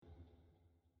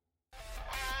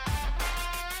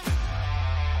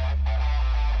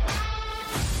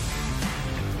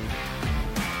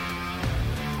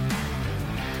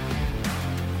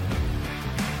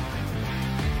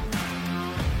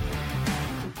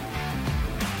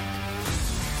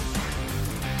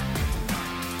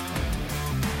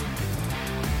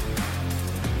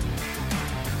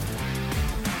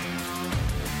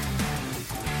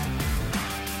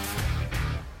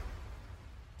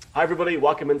Hi, everybody.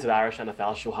 Welcome into the Irish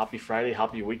NFL show. Happy Friday,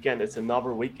 happy weekend. It's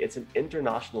another week. It's an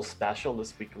international special.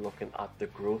 This week, looking at the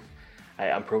growth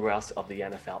and progress of the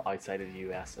NFL outside of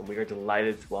the US. And we are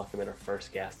delighted to welcome in our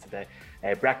first guest today,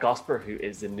 Brett Gosper, who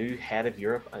is the new head of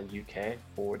Europe and UK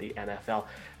for the NFL.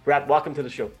 Brett, welcome to the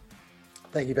show.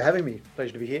 Thank you for having me.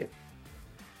 Pleasure to be here.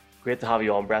 Great to have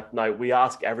you on, Brett. Now, we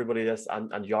ask everybody this,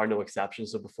 and you are no exception.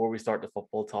 So before we start the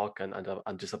football talk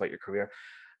and just about your career,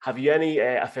 have you any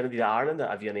affinity to Ireland?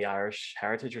 Have you any Irish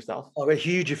heritage yourself? I've a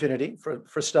huge affinity. For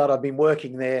a start, I've been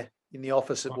working there in the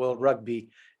office at World Rugby,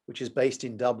 which is based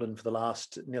in Dublin for the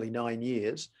last nearly 9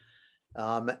 years.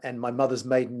 And my mother's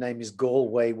maiden name is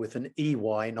Galway with an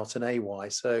EY, not an AY.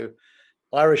 So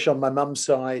Irish on my mum's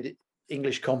side,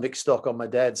 English convict stock on my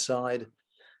dad's side.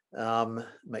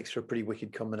 Makes for a pretty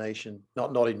wicked combination.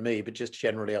 Not in me, but just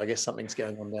generally, I guess something's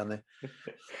going on down there.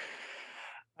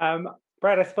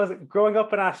 Brad, I suppose growing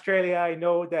up in Australia, I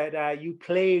know that you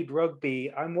played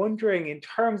rugby. I'm wondering, in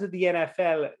terms of the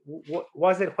NFL,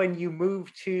 was it when you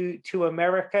moved to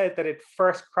America that it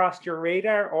first crossed your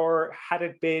radar, or had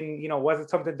it been, was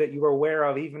it something that you were aware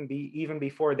of even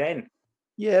before then?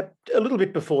 Yeah, a little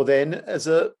bit before then. As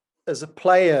a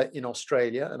player in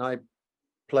Australia, and I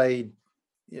played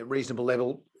reasonable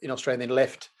level in Australia, and then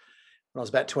left when I was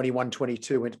about 21,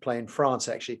 22, went to play in France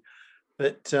actually.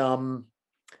 But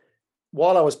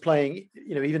while I was playing,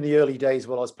 even the early days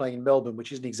while I was playing in Melbourne,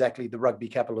 which isn't exactly the rugby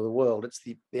capital of the world, it's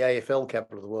the AFL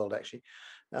capital of the world, actually.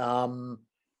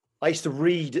 I used to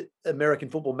read American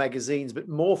football magazines, but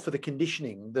more for the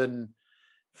conditioning than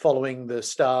following the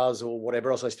stars or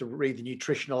whatever else. I used to read the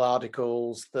nutritional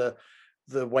articles, the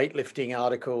weightlifting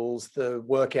articles, the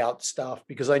workout stuff,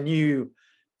 because I knew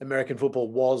American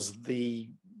football was it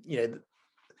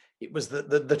was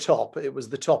the top. It was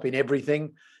the top in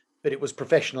everything. But it was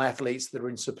professional athletes that were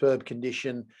in superb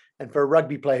condition. And for a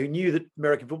rugby player who knew that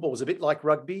American football was a bit like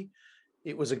rugby,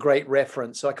 it was a great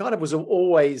reference. So I kind of was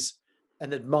always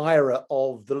an admirer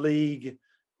of the league,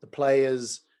 the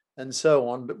players, and so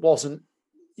on, but wasn't,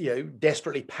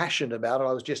 desperately passionate about it.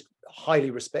 I was just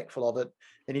highly respectful of it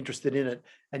and interested in it.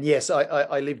 And yes,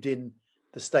 I lived in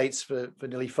the States for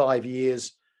nearly 5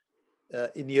 years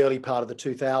in the early part of the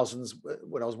 2000s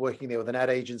when I was working there with an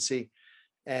ad agency.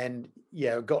 And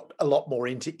got a lot more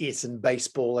into it and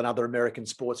baseball and other American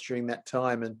sports during that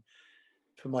time. And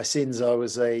for my sins, I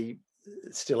was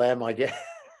still am, I guess,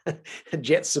 a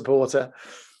Jets supporter,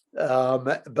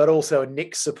 but also a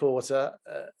Knicks supporter.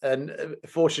 And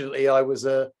fortunately, I was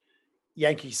a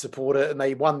Yankee supporter, and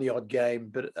they won the odd game.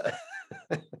 But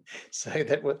so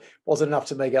that wasn't enough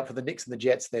to make up for the Knicks and the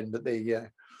Jets then. But there you go.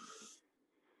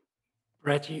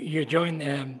 Brett, you joined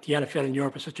the NFL in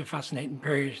Europe at such a fascinating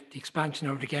period. The expansion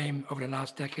of the game over the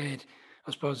last decade,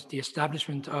 I suppose the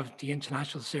establishment of the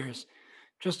international series.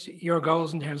 Just your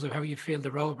goals in terms of how you feel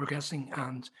the role progressing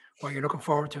and what you're looking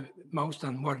forward to most,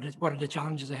 and what are the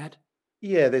challenges ahead?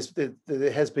 Yeah,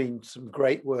 there has been some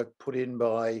great work put in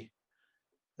by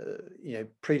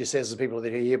predecessors, people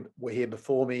that were here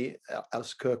before me.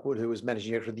 Alistair Kirkwood, who was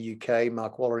managing director of the UK,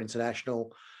 Mark Waller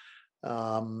International.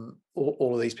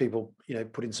 All of these people,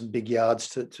 put in some big yards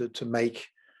to make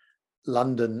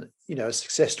London, a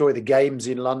success story. The games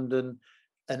in London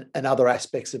and other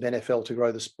aspects of NFL to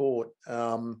grow the sport.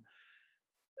 But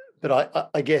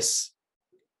I guess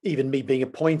even me being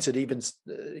appointed, even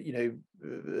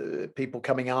people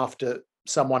coming after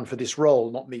someone for this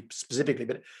role, not me specifically,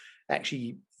 but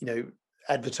actually,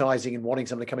 advertising and wanting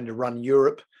someone to come in to run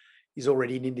Europe is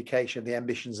already an indication of the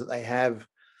ambitions that they have.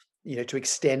 To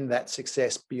extend that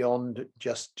success beyond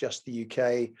just the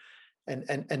UK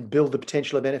and build the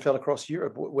potential of NFL across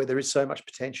Europe, where there is so much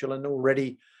potential and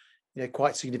already,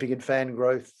 quite significant fan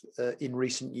growth in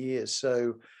recent years.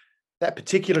 So that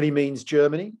particularly means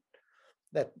Germany.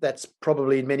 That's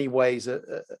probably in many ways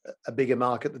a bigger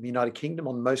market than the United Kingdom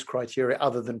on most criteria,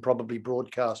 other than probably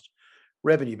broadcast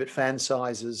revenue, but fan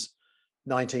sizes,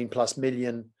 19 plus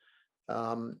million.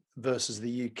 Versus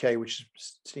the UK, which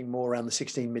is sitting more around the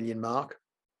 16 million mark,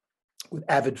 with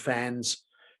avid fans,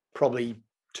 probably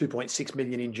 2.6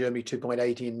 million in Germany,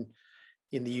 2.8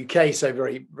 in the UK, so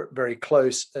very, very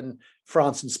close. And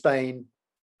France and Spain,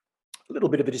 a little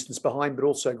bit of a distance behind, but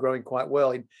also growing quite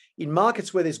well in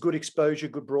markets where there's good exposure,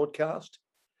 good broadcast,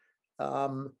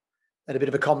 and a bit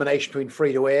of a combination between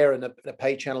free to air and a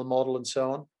pay channel model and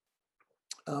so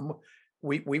on.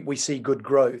 We see good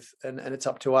growth, and it's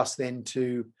up to us then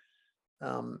to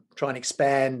try and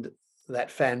expand that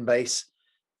fan base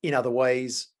in other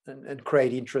ways and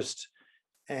create interest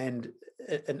and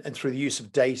through the use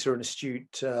of data and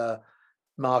astute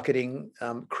marketing,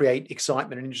 create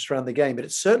excitement and interest around the game. But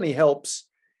it certainly helps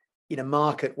in a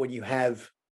market when you have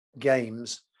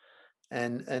games.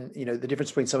 And you know, the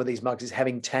difference between some of these markets is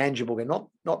having tangible games,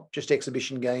 not just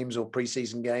exhibition games or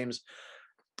preseason games,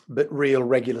 but real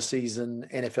regular season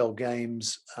NFL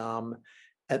games.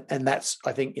 And that's,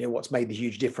 I think, you know, what's made the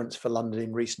huge difference for London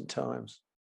in recent times.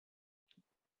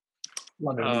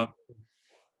 London.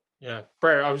 Yeah,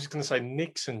 Brett, I was going to say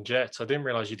Knicks and Jets. I didn't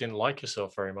realize you didn't like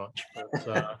yourself very much.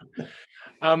 But,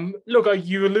 look,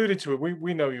 you alluded to it.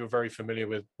 We know you're very familiar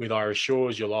with Irish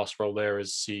Shores, your last role there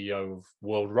as CEO of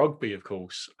World Rugby, of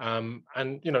course. And,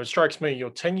 you know, it strikes me your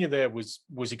tenure there was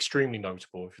extremely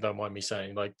notable, if you don't mind me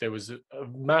saying. Like, there was a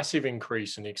massive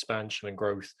increase in the expansion and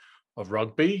growth of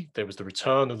rugby. There was the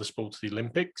return of the sport to the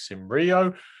Olympics in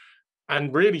Rio.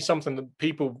 And really something that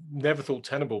people never thought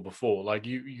tenable before. Like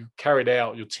your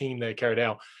team there carried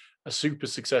out a super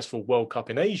successful World Cup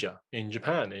in Asia, in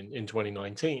Japan in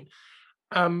 2019.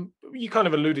 You kind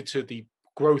of alluded to the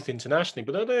growth internationally,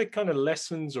 but are there kind of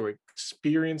lessons or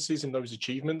experiences in those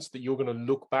achievements that you're going to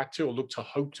look back to or look to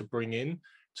hope to bring in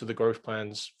to the growth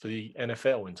plans for the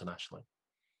NFL internationally?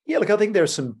 Yeah, look, I think there are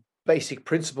some basic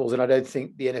principles, and I don't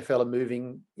think the NFL are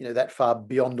moving, you know, that far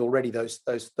beyond already those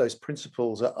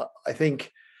principles. I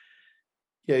think,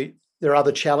 you know, there are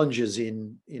other challenges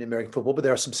in American football, but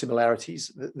there are some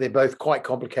similarities. They're both quite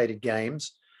complicated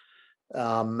games.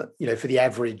 You know, for the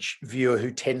average viewer who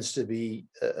tends to be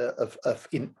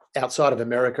outside of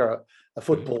America, a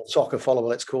football, soccer follower,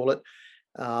 let's call it,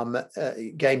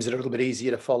 games that are a little bit easier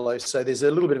to follow. So there's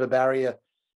a little bit of a barrier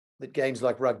that games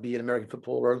like rugby and American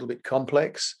football are a little bit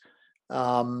complex.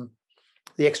 The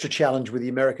extra challenge with the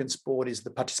American sport is the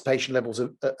participation levels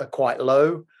are quite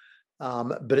low,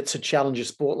 but it's a challenger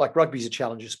sport. Like rugby is a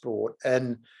challenger sport,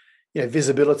 and you know,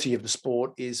 visibility of the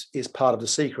sport is part of the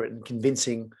secret, and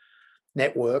convincing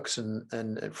networks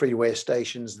and free-to-air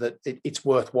stations that it's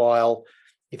worthwhile.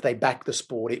 If they back the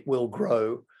sport, it will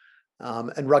grow.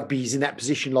 And rugby is in that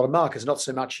position. A lot of markets, not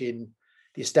so much in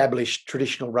the established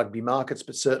traditional rugby markets,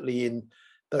 but certainly in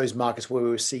those markets where we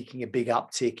were seeking a big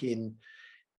uptick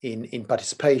in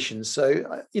participation.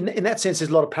 So in that sense,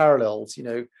 there's a lot of parallels. You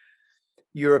know,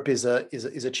 Europe is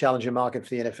a challenger market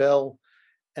for the NFL,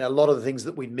 and a lot of the things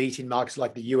that we meet in markets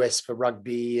like the US for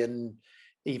rugby and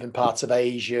even parts of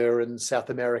Asia and South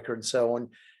America and so on,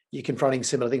 you're confronting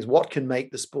similar things. What can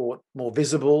make the sport more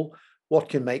visible? What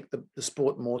can make the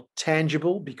sport more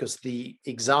tangible? Because the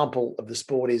example of the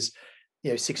sport is,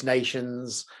 you know, Six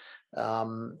Nations,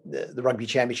 the Rugby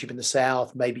Championship in the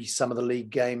South, maybe some of the league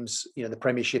games, you know, the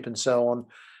Premiership and so on.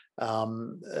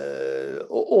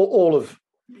 All of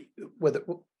whether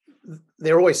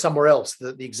they're always somewhere else.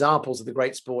 The examples of the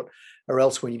great sport are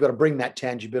elsewhere. You've got to bring that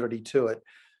tangibility to it.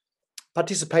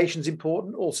 Participation is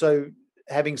important. Also,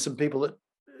 having some people that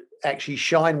actually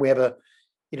shine. We have a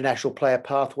international player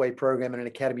pathway program and an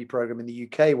academy program in the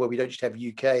UK where we don't just have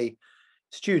UK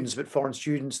students, but foreign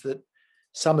students, that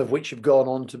some of which have gone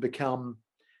on to become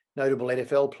notable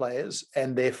NFL players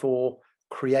and therefore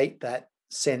create that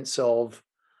sense of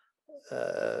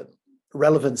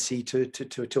relevancy to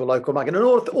a local market. And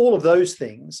all of those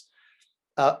things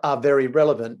are very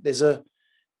relevant.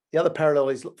 The other parallel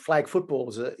is flag football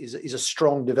is a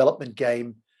strong development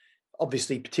game,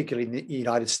 obviously, particularly in the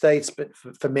United States, but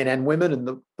for men and women. And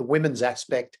the women's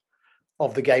aspect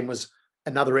of the game was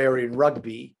another area in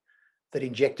rugby that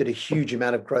injected a huge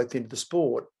amount of growth into the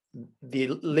sport. The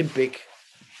Olympic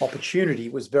opportunity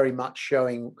was very much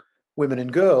showing women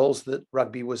and girls that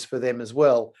rugby was for them as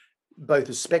well, both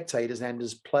as spectators and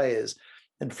as players.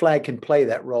 And flag can play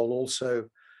that role also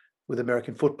with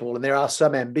American football. And there are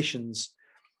some ambitions,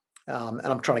 and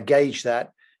I'm trying to gauge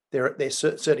that. There's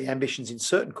certainly ambitions in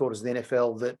certain quarters of the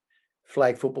NFL that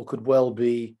flag football could well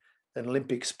be an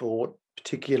Olympic sport,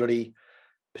 particularly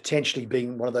potentially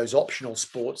being one of those optional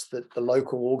sports that the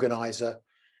local organizer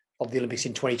of the Olympics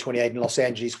in 2028 in Los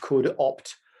Angeles could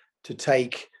opt to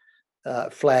take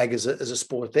flag as a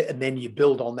sport, and then you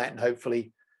build on that and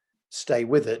hopefully stay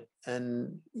with it.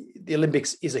 And the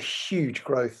Olympics is a huge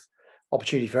growth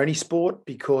opportunity for any sport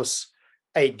because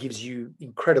it gives you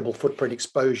incredible footprint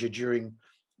exposure during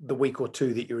the week or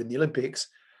two that you're in the Olympics.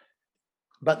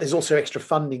 But there's also extra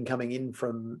funding coming in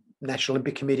from National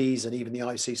Olympic Committees and even the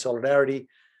IOC Solidarity.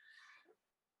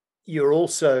 You're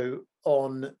also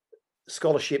on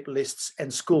scholarship lists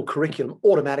and school curriculum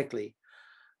automatically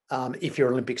if you're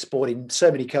an Olympic sport in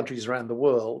so many countries around the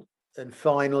world. And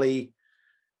finally,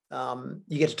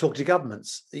 you get to talk to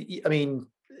governments. I mean,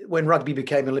 when rugby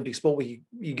became an Olympic sport,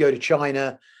 you go to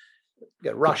China,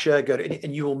 go to Russia,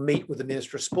 and you will meet with the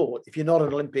Minister of Sport. If you're not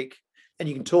an Olympic, and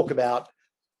you can talk about,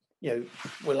 you know,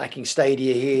 we're lacking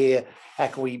stadia here. How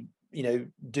can we, you know,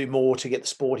 do more to get the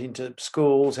sport into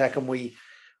schools? How can we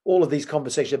all of these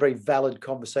conversations are very valid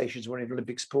conversations when in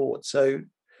Olympic sport. So,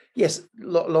 yes,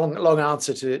 long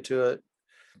answer to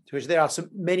which there are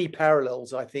many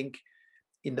parallels, I think,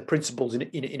 in the principles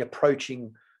in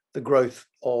approaching the growth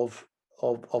of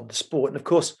the sport. And of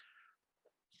course,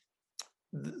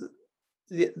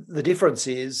 the difference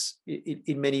is,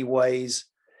 in many ways,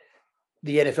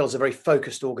 the NFL is a very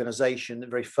focused organization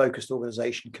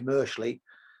commercially,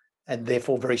 and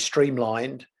therefore very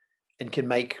streamlined, and can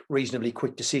make reasonably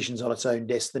quick decisions on its own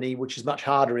destiny, which is much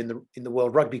harder in the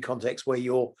World Rugby context, where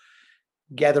you're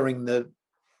gathering the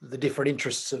different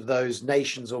interests of those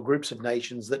nations or groups of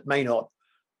nations that may not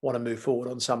want to move forward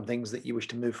on some things that you wish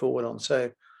to move forward on.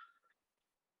 So,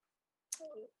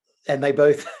 and they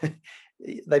both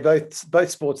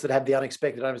sports that have the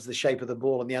unexpected, the shape of the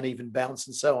ball and the uneven bounce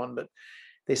and so on. But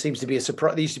there seems to be a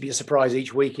surprise. There used to be a surprise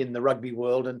each week in the rugby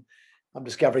world, and I'm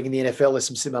discovering in the NFL there's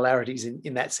some similarities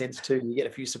in that sense too. You get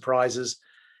a few surprises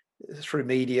through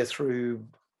media, through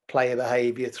player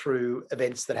behaviour, through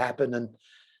events that happen,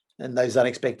 and those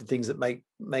unexpected things that make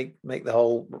the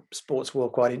whole sports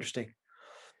world quite interesting.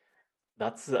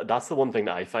 That's the one thing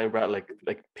that I find, Brett.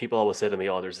 Like people always say to me,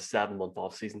 "Oh, there's a 7-month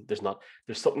off season." There's not.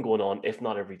 There's something going on, if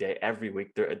not every day, every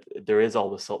week. There is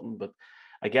always something. But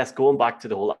I guess going back to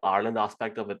the whole Ireland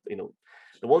aspect of it,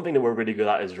 the one thing that we're really good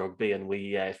at is rugby, and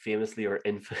we famously or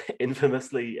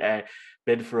infamously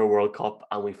bid for a World Cup,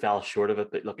 and we fell short of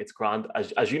it. But look, it's grand,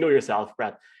 as you know yourself,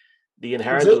 Brett. The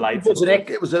inherent delights.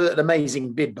 It was an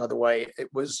amazing bid, by the way.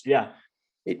 It was. Yeah.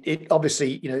 It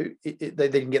obviously, they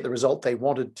didn't get the result they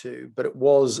wanted to, but it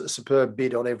was a superb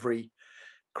bid on every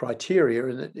criteria,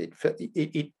 and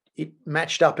it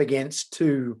matched up against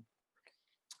two,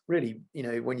 really,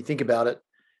 when you think about it,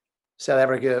 South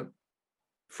Africa,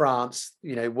 France,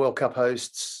 World Cup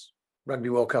hosts, Rugby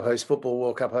World Cup hosts, Football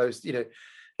World Cup hosts,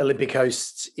 Olympic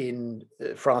hosts in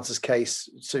France's case,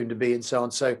 soon to be, and so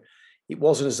on. So it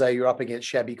wasn't as though you're up against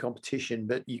shabby competition,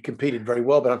 but you competed very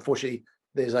well. But unfortunately,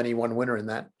 there's only one winner in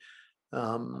that.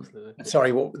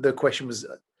 Sorry, what the question was?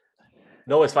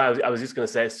 No, it's fine. I was just going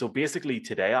to say, so basically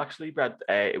today, actually, Brad,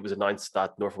 it was announced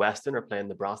that Northwestern are playing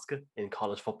Nebraska in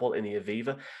college football in the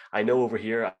Aviva. I know over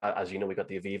here, as you know, we got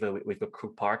the Aviva, we've got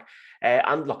Croke Park.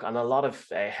 And look, and a lot of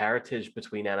heritage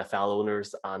between NFL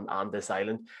owners and this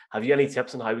island. Have you any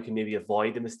tips on how we can maybe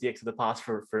avoid the mistakes of the past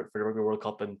for the Rugby World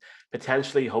Cup and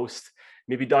potentially host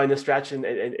maybe down the stretch in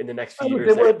the next few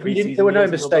years? There were no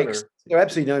mistakes. There were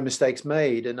absolutely no mistakes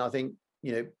made. And I think,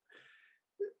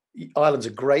 Ireland's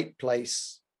a great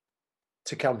place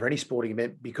to come for any sporting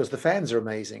event because the fans are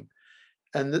amazing.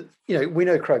 And, we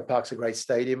know Croke Park's a great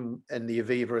stadium, and the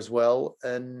Aviva as well.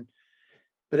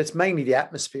 But it's mainly the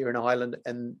atmosphere in Ireland,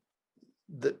 and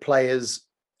that players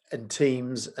and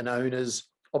teams and owners,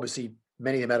 obviously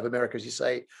many of them out of America, as you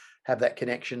say, have that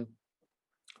connection,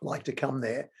 like to come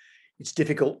there. It's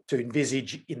difficult to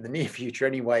envisage in the near future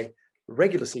anyway,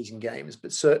 regular season games,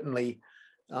 but certainly,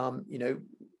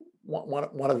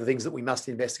 one of the things that we must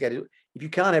investigate is, if you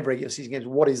can't have regular season games,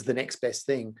 what is the next best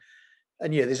thing?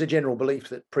 And there's a general belief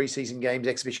that pre-season games,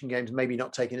 exhibition games, maybe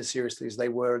not taken as seriously as they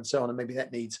were, and so on, and maybe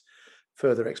that needs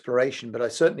further exploration. But I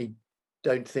certainly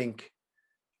don't think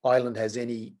Ireland has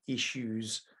any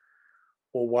issues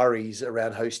or worries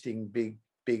around hosting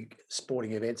big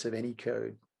sporting events of any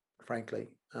code, frankly,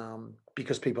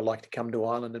 because people like to come to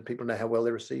Ireland and people know how well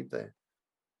they're received there.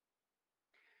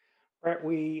 Brett,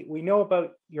 we know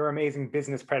about your amazing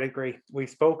business pedigree. We've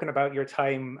spoken about your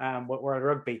time with World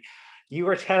Rugby. You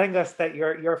were telling us that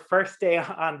your first day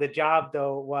on the job,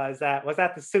 though, was at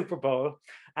the Super Bowl,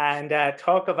 and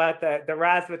talk about the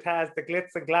razzmatazz, the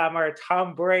glitz and glamour.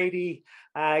 Tom Brady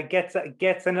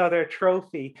gets another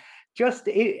trophy. Just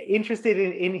interested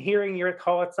in hearing your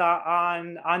thoughts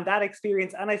on that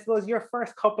experience, and I suppose your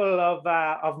first couple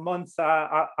of months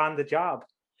on the job.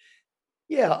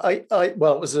 Yeah,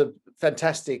 well, it was a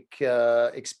fantastic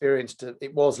experience.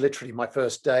 It was literally my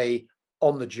first day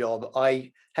on the job.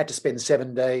 I had to spend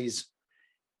 7 days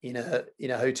in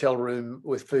a hotel room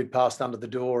with food passed under the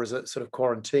door as a sort of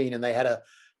quarantine, and they had a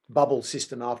bubble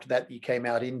system after that you came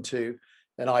out into,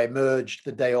 and I emerged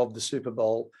the day of the Super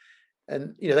Bowl.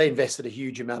 And they invested a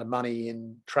huge amount of money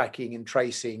in tracking and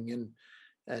tracing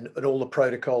and all the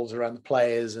protocols around the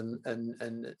players,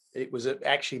 and it was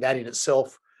actually, that in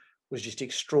itself was just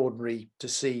extraordinary to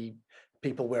see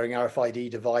people wearing RFID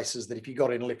devices that if you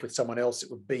got in a lift with someone else, it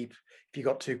would beep if you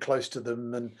got too close to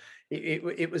them. And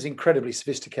it was incredibly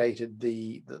sophisticated.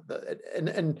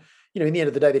 And in the end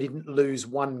of the day, they didn't lose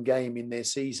one game in their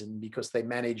season because they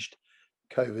managed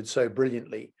COVID so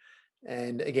brilliantly.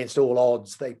 And against all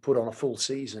odds, they put on a full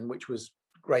season, which was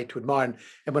great to admire.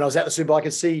 And when I was at the Super Bowl, I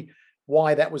could see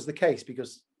why that was the case,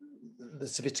 because the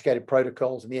sophisticated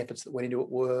protocols and the efforts that went into it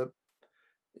were,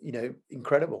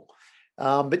 incredible.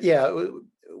 But yeah,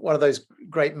 one of those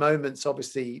great moments,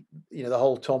 obviously, the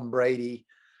whole Tom Brady,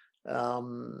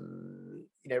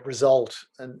 result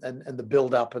and the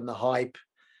build up and the hype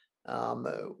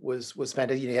was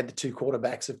fantastic. You had the two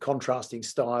quarterbacks of contrasting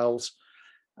styles.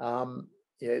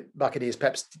 Buccaneers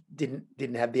perhaps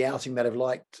didn't have the outing that I've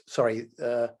liked. Sorry,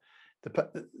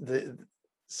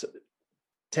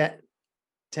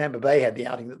 Tampa Bay had the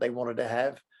outing that they wanted to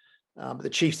have. But the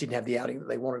Chiefs didn't have the outing that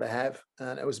they wanted to have.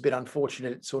 And it was a bit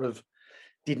unfortunate. It sort of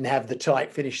didn't have the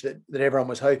tight finish that everyone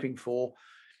was hoping for.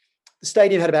 The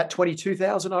stadium had about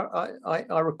 22,000,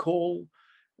 I recall.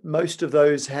 Most of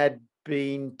those had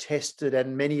been tested,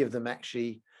 and many of them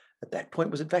actually, at that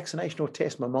point, was it vaccination or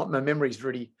test? My memory's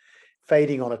really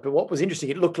fading on it. But what was interesting,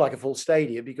 it looked like a full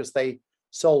stadium because they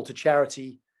sold to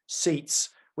charity seats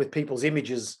with people's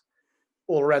images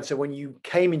all around. So when you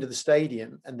came into the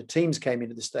stadium and the teams came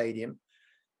into the stadium,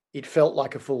 it felt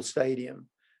like a full stadium,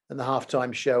 and the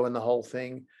halftime show and the whole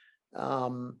thing.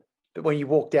 But when you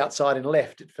walked outside and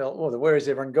left, it felt, oh, where has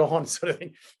everyone gone? Sort of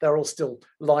thing. They're all still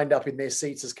lined up in their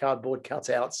seats as cardboard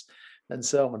cutouts and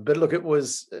so on. But look, it'll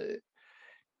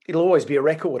always be a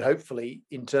record, hopefully,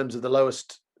 in terms of the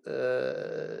lowest,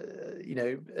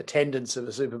 attendance of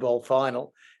a Super Bowl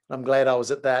final. I'm glad I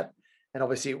was at that. And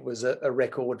obviously it was a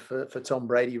record for Tom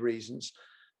Brady reasons.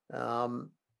 And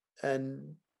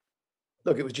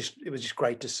look, it was just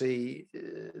great to see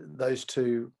those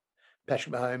two,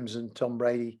 Patrick Mahomes and Tom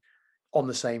Brady, on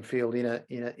the same field in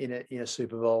a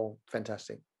Super Bowl.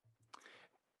 Fantastic.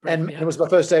 And it was my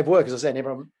first day of work, as I said, and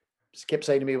everyone kept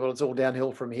saying to me, well, it's all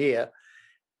downhill from here.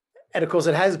 And of course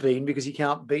it has been, because you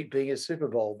can't beat being a Super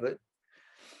Bowl. But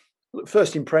look,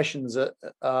 first impressions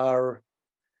are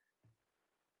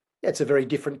it's a very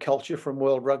different culture from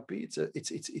World Rugby.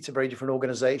 It's a very different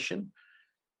organization.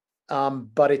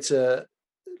 But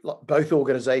both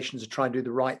organizations are trying to do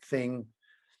the right thing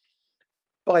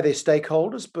by their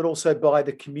stakeholders, but also by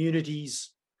the communities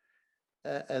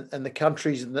and the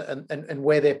countries and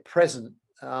where they're present.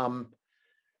 Don't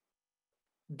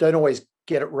always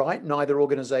get it right, neither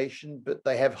organization, but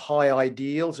they have high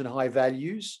ideals and high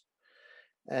values.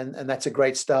 And that's a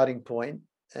great starting point.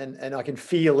 And I can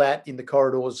feel that in the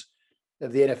corridors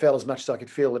of the NFL as much as I could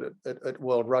feel it at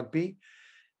World Rugby.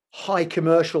 High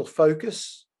commercial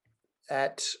focus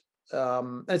and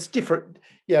it's different.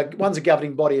 Yeah, one's a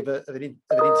governing body of an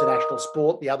international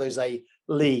sport. The other is a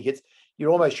league. You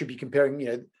almost should be comparing,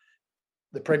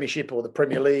 the Premiership or the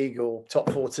Premier League or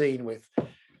top 14 with the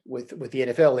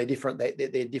NFL. They're different.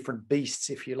 They're different beasts,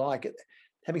 if you like.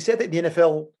 Having said that, the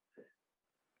NFL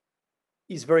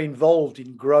is very involved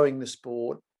in growing the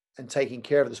sport and taking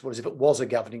care of the sport as if it was a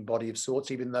governing body of sorts,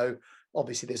 even though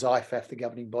obviously there's IFAF, the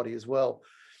governing body as well.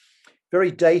 Very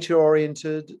data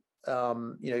oriented,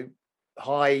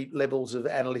 high levels of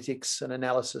analytics and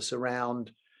analysis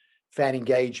around fan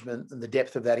engagement and the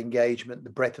depth of that engagement, the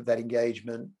breadth of that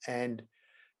engagement, and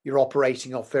you're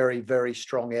operating off very, very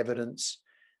strong evidence.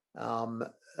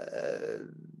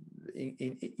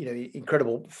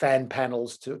 Incredible fan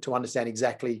panels to understand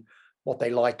exactly what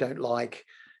they like, don't like,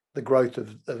 the growth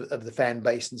of the fan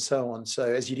base and so on. So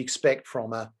as you'd expect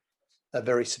from a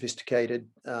very sophisticated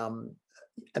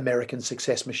American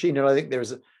success machine. And I think there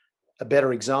is a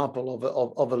better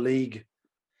example of a league.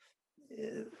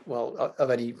 Well,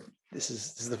 this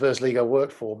is the first league I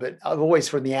worked for, but I've always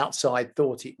from the outside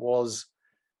thought it was,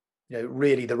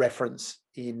 really the reference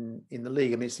in the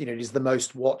league. I mean, it is the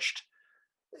most watched.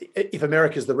 If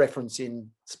America's the reference in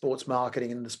sports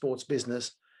marketing and the sports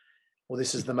business, well,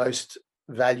 this is the most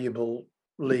valuable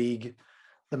league,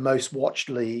 the most watched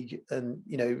league, and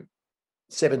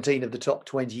 17 of the top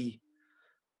 20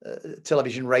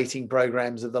 television rating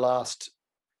programs of the last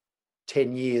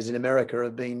 10 years in America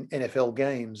have been NFL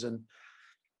games, and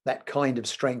that kind of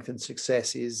strength and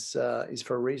success is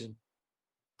for a reason.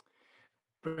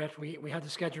 Brett, we had the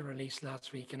schedule released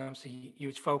last week, and obviously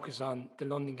huge focus on the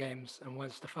London games. And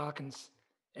whilst the Falcons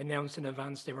announced in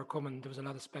advance they were coming, there was a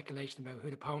lot of speculation about who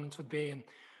the opponents would be and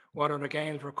what other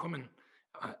games were coming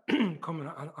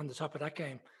on the top of that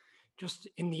game. Just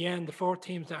in the end, the four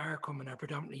teams that are coming are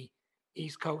predominantly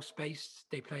East Coast based.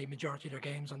 They play majority of their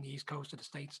games on the East Coast of the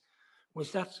States.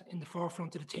 Was that in the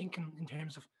forefront of the thinking in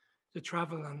terms of the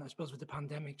travel and I suppose with the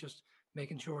pandemic, just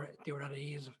making sure they were at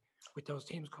ease with those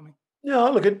teams coming?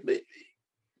 No, look,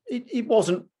 it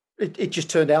wasn't. It just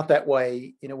turned out that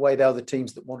way. In a way, they were the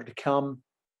teams that wanted to come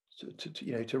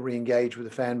to re-engage with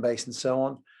the fan base and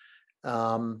so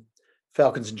on.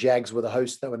 Falcons and Jags were the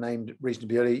hosts. They were named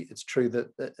reasonably early. It's true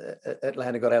that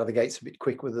Atlanta got out of the gates a bit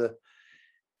quick with the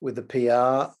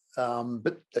PR.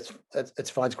 But that's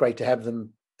fine. It's great to have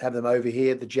them over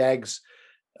here. The Jags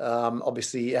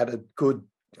obviously have a good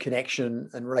connection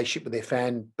and relationship with their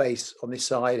fan base on this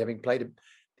side, having played.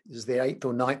 This is their 8th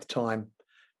or 9th time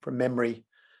from memory.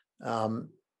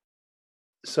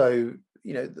 So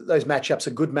those matchups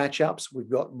are good matchups. We've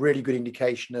got really good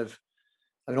indication of,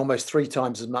 almost 3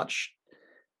 times as much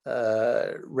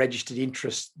registered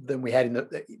interest than we had in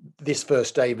this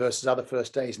first day versus other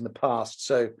first days in the past.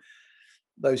 So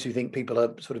those who think people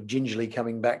are sort of gingerly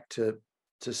coming back to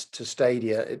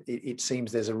stadia, it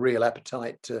seems there's a real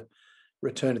appetite to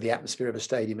return to the atmosphere of a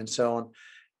stadium and so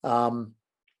on.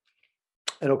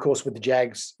 And of course, with the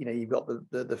Jags, you've got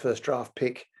the first draft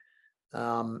pick,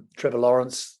 Trevor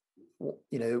Lawrence.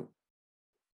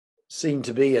 Seemed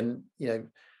to be, and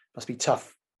must be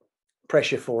tough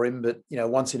pressure for him, but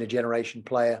once in a generation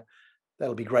player.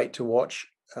 That'll be great to watch.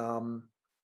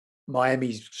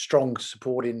 Miami's strong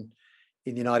support in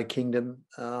the United Kingdom.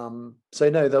 So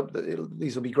no,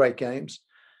 these will be great games.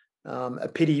 A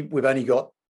pity we've only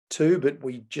got 2, but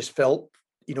we just felt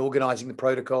in organising the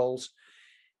protocols,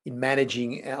 in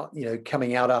managing out,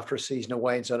 coming out after a season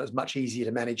away and so on, it's much easier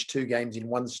to manage 2 games in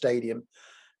one stadium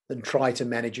than try to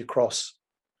manage across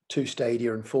 2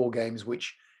 stadia and 4 games,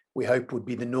 which we hoped would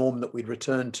be the norm that we'd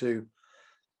return to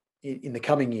in the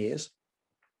coming years.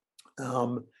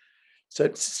 So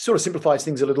it sort of simplifies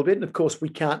things a little bit. And of course, we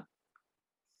can't,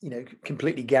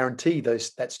 completely guarantee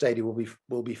that stadia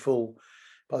will be full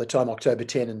by the time October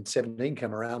 10 and 17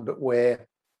 come around, but we're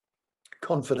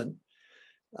confident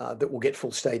that we'll get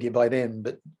full stadia by then.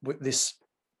 But this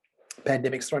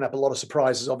pandemic's thrown up a lot of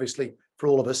surprises, obviously, for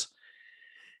all of us.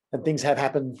 And things have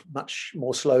happened much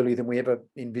more slowly than we ever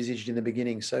envisaged in the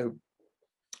beginning. So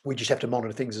we just have to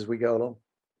monitor things as we go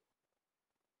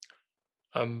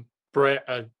along. Brett,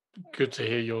 good to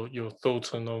hear your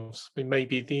thoughts on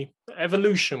maybe the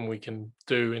evolution we can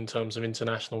do in terms of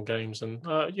international games. And,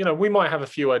 we might have a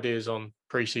few ideas on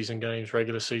pre-season games,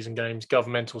 regular season games,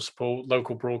 governmental support,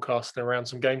 local broadcasting around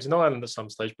some games in Ireland at some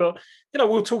stage. But,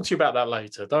 we'll talk to you about that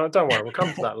later. Don't worry, we'll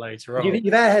come to that later on.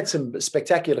 You've had some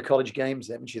spectacular college games,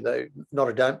 haven't you, though?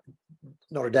 Notre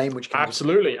Dame, which can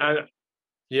absolutely. And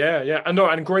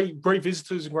great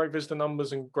visitors and great visitor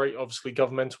numbers and great, obviously,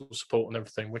 governmental support and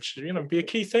everything, which be a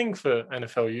key thing for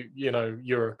NFL,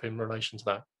 Europe in relation to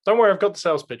that. Don't worry, I've got the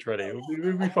sales pitch ready.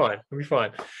 We'll be fine. We'll be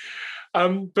fine.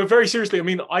 But very seriously,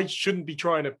 I shouldn't be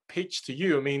trying to pitch to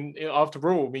you.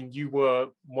 After all, you were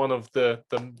one of the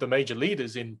major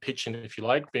leaders in pitching, if you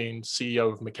like, being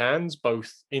CEO of McCann's,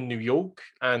 both in New York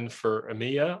and for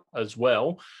EMEA as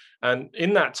well. And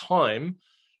in that time,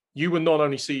 you were not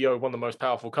only CEO of one of the most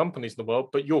powerful companies in the world,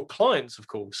 but your clients, of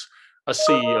course, are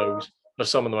CEOs of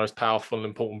some of the most powerful and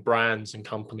important brands and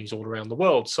companies all around the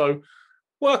world. So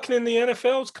working in the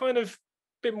NFL is kind of a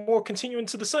bit more continuing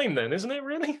to the same then, isn't it,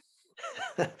 really?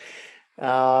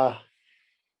 I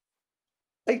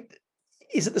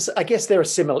guess there are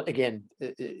similar, again,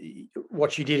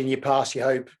 what you did in your past, you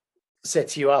hope,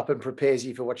 sets you up and prepares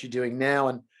you for what you're doing now.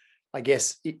 And I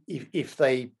guess if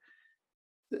they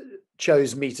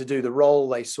chose me to do the role,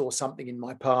 they saw something in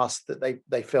my past that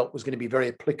they felt was going to be very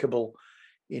applicable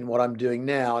in what I'm doing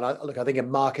now. And I think a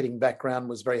marketing background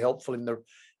was very helpful in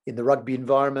the rugby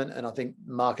environment, and I think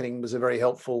marketing was a very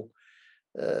helpful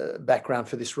background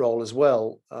for this role as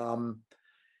well.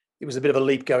 It was a bit of a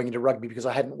leap going into rugby because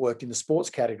I hadn't worked in the sports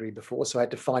category before, so I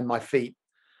had to find my feet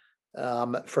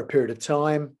for a period of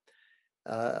time.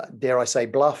 Dare I say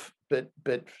bluff, but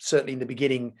certainly in the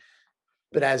beginning.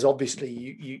 But as obviously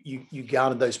you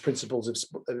garnered those principles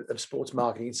of sports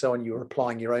marketing and so on, you were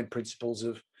applying your own principles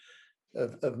of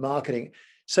marketing.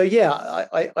 So yeah,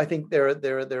 I think there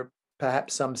are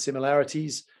perhaps some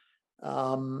similarities.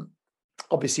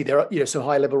 Obviously, there are some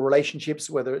high level relationships,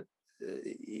 whether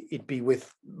it be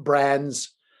with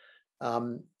brands,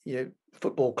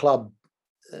 football club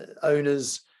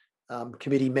owners,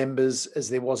 committee members, as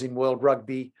there was in World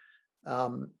Rugby,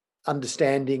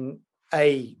 understanding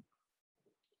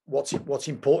what's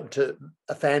important to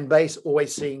a fan base,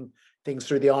 always seeing things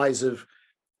through the eyes of,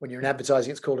 when you're in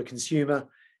advertising, it's called a consumer.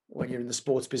 When you're in the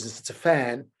sports business, it's a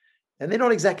fan. And they're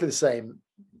not exactly the same.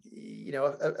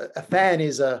 A fan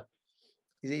is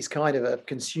kind of a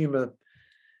consumer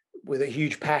with a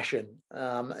huge passion.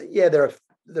 There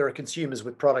are consumers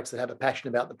with products that have a passion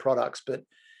about the products, but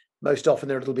most often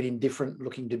they're a little bit indifferent,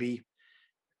 looking to be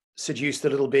seduced a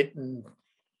little bit and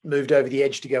moved over the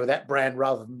edge to go with that brand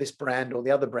rather than this brand or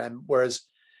the other brand. Whereas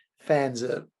fans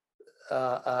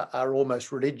are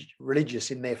almost religious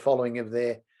in their following of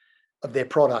their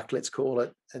product, let's call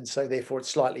it, and so therefore it's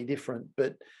slightly different.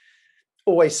 But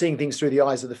always seeing things through the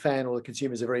eyes of the fan or the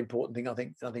consumer is a very important thing. I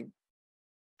think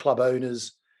club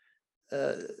owners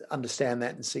understand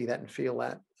that and see that and feel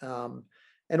that,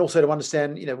 and also to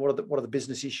understand, what are the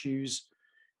business issues.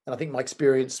 And I think my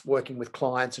experience working with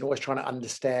clients and always trying to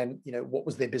understand, what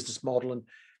was their business model and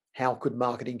how could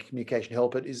marketing communication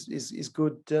help it is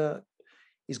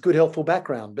good helpful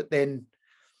background. But then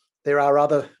there are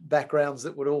other backgrounds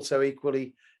that would also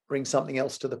equally bring something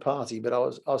else to the party. But I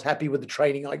was happy with the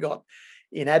training I got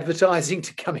in advertising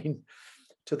to come in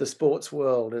to the sports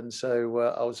world, and so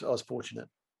I was fortunate.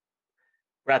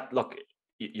 Brett, look,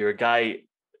 you're a guy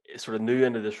sort of new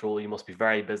into this role. You must be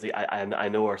very busy. I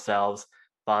know ourselves,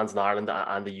 fans in Ireland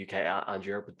and the UK and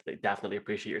Europe, they definitely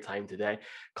appreciate your time today.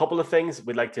 A couple of things.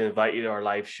 We'd like to invite you to our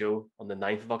live show on the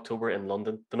 9th of October in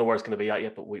London. Don't know where it's going to be at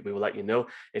yet, but we will let you know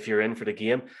if you're in for the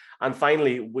game. And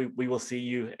finally, we will see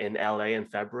you in LA in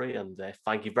February. And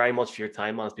thank you very much for your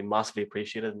time, man. It's been massively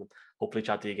appreciated, and hopefully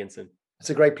chat to you again soon. It's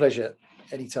a great pleasure.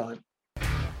 Anytime.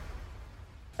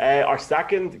 Our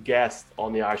second guest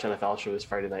on the Irish NFL show this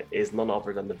Friday night is none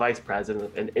other than the Vice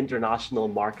President in International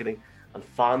Marketing and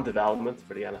Fan Development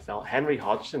for the NFL, Henry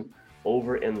Hodgson,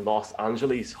 over in Los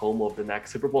Angeles, home of the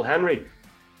next Super Bowl. Henry,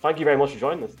 thank you very much for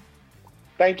joining us.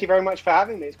 Thank you very much for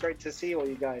having me. It's great to see all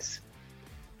you guys.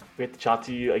 Great to chat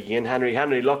to you again, Henry.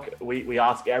 Henry, look, we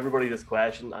ask everybody this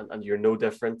question, and you're no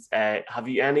different. Have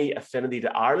you any affinity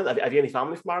to Ireland? Have you any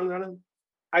family from Ireland or anything?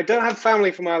 I don't have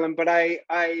family from Ireland, but I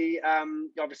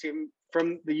obviously am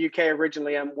from the UK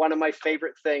originally. And one of my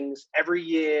favorite things every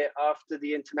year after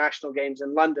the international games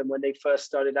in London when they first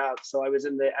started out. So I was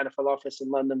in the NFL office in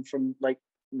London from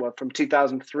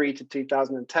 2003 to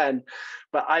 2010.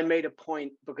 But I made a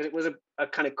point, because it was a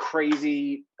kind of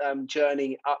crazy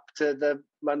journey up to the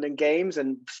London games,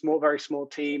 and very small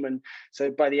team. And so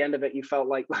by the end of it, you felt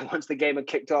like once the game had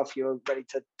kicked off, you were ready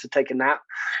to take a nap.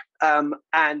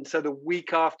 And so the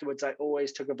week afterwards, I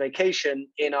always took a vacation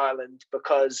in Ireland,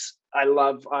 because I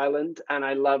love Ireland, and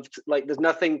I loved, there's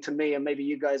nothing to me, and maybe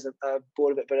you guys are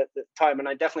bored of it, but at the time, and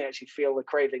I definitely actually feel the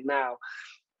craving now.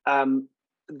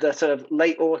 The sort of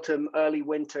late autumn, early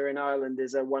winter in Ireland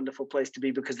is a wonderful place to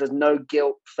be, because there's no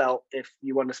guilt felt if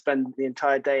you want to spend the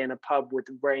entire day in a pub with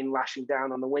the rain lashing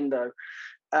down on the window,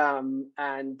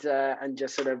 and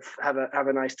just sort of have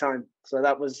a nice time. So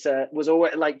that was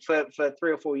always, for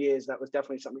 3 or 4 years, that was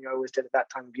definitely something I always did at that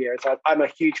time of year. So I'm a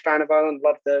huge fan of Ireland,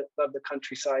 love the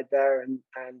countryside there, and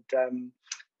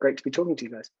great to be talking to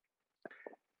you guys.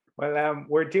 Well,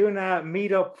 we're doing a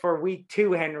meetup for week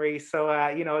 2, Henry. So,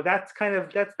 that's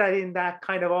that in that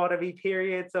kind of autumn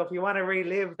period. So if you want to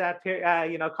relive that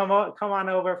period, come on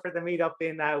over for the meetup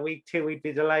in week 2. We'd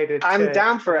be delighted. I'm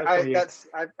down for it.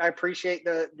 I appreciate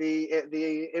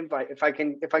the invite. If I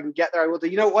can get there, I will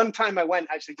do. One time I went,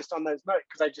 actually, just on those notes,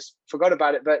 because I just forgot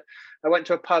about it, but I went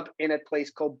to a pub in a place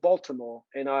called Baltimore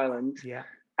in Ireland. Yeah.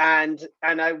 And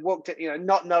I walked in,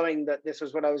 not knowing that this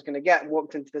was what I was going to get, and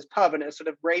walked into this pub, and it was sort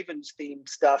of Ravens themed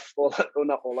stuff, or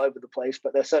not all over the place,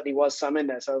 but there certainly was some in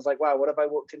there. So I was like, wow, what have I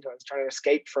walked into? I was trying to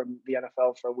escape from the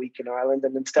NFL for a week in Ireland,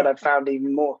 and instead I've found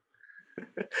even more.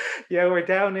 Yeah, we're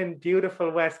down in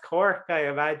beautiful West Cork, I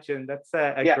imagine. That's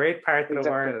a great part of the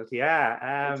world.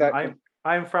 Yeah, exactly.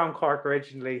 I'm from Cork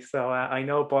originally, so I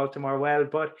know Baltimore well.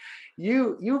 But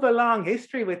you have a long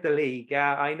history with the league.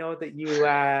 I know that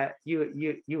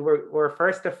you were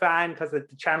first a fan because of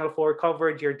the Channel 4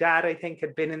 coverage. Your dad, I think,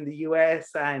 had been in the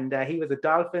US, and he was a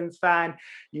Dolphins fan.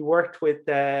 You worked with,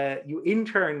 you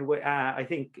interned with, I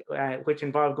think, which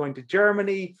involved going to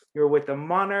Germany. You were with the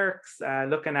Monarchs,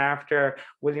 looking after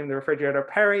William the Refrigerator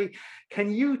Perry.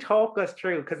 Can you talk us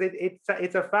through, because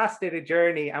it's a fascinating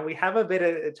journey, and we have a bit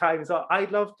of time, so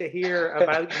I'd love to hear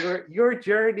about your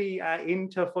journey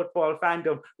into football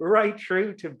fandom, right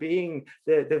through to being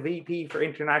the VP for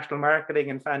international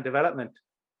marketing and fan development.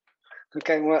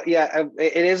 Okay, well, yeah,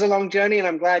 it is a long journey, and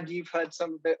I'm glad you've heard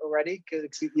some of it already, because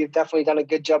you've definitely done a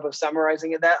good job of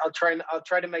summarizing it there. I'll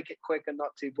try to make it quick and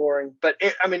not too boring. But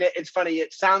it's funny.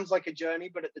 It sounds like a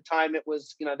journey, but at the time it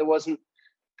was, there wasn't.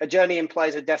 A journey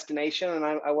implies a destination, and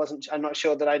I'm not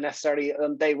sure that I necessarily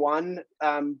on day one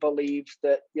believed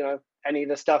that any of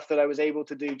the stuff that I was able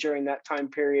to do during that time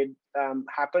period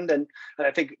happened, and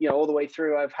I think all the way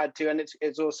through I've had to, and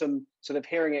it's awesome sort of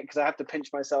hearing it, because I have to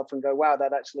pinch myself and go, wow,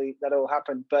 that all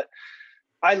happened. But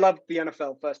I loved the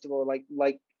NFL, first of all,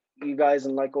 like you guys,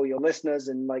 and like all your listeners,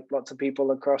 and like lots of people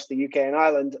across the UK and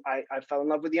Ireland. I fell in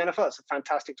love with the NFL. It's a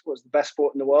fantastic sport. It's the best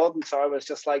sport in the world, and so I was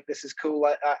just like, this is cool.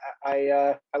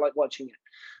 I like watching it.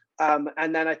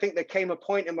 And then I think there came a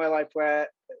point in my life where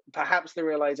perhaps the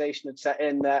realization had set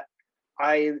in that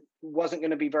I wasn't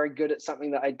going to be very good at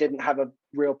something that I didn't have a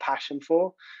real passion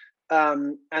for.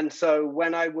 And so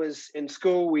when I was in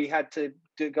school, we had to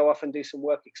go off and do some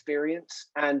work experience.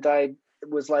 And I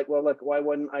was like, well, look, why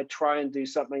wouldn't I try and do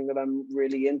something that I'm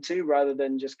really into rather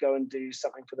than just go and do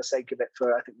something for the sake of it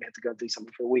I think we had to go and do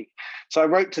something for a week. So I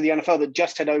wrote to the NFL that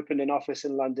just had opened an office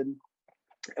in London.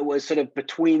 It was sort of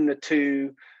between the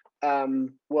two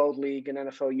World League and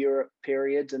NFL Europe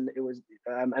periods. And it was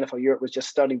NFL Europe was just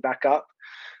starting back up.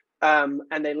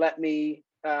 And they let me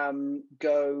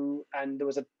go, and there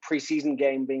was a preseason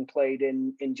game being played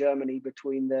in Germany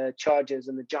between the Chargers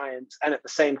and the Giants, and at the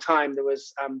same time there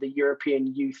was the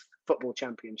European Youth Football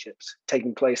Championships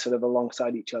taking place sort of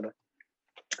alongside each other.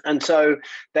 And so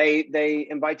they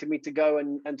invited me to go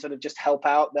and sort of just help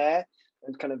out there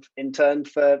and kind of interned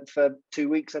for 2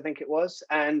 weeks, I think it was,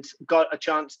 and got a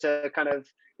chance to kind of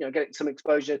get some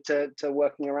exposure to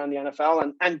working around the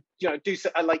NFL and do so,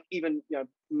 like even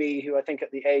me, who I think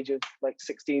at the age of like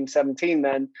 16, 17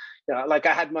 then, like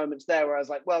I had moments there where I was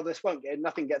like, well,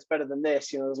 nothing gets better than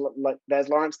this. There's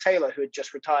Lawrence Taylor, who had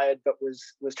just retired but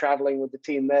was traveling with the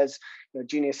team. There's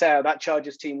Junior Seau. That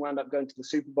Chargers team wound up going to the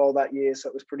Super Bowl that year, so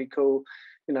it was pretty cool,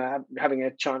 having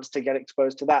a chance to get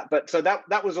exposed to that. But so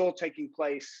that was all taking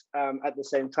place at the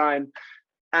same time,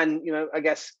 and I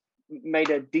guess made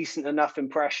a decent enough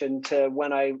impression to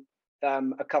when I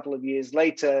a couple of years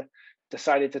later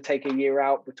decided to take a year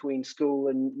out between school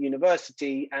and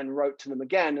university and wrote to them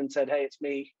again and said, hey, it's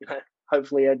me.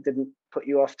 Hopefully I didn't put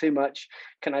you off too much.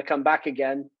 Can I come back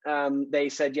again? They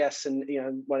said yes. And,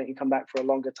 why don't you come back for a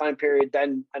longer time period?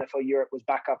 Then NFL Europe was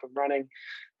back up and running.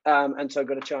 And so I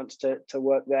got a chance to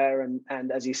work there.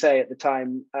 And as you say, at the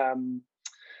time,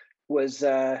 was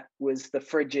the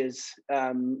Fridge's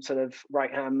sort of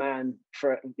right-hand man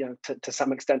for to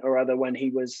some extent or other when he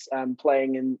was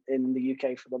playing in the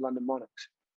UK for the London Monarchs.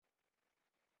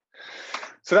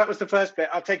 So that was the first bit.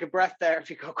 I'll take a breath there if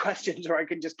you've got questions, or I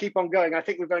can just keep on going. I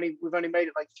think we've only made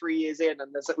it like 3 years in,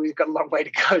 and we've got a long way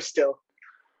to go still.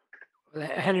 Well,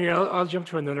 Henry, I'll jump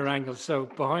to another angle. So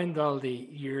behind all the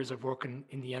years of working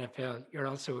in the NFL, you're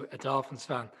also a Dolphins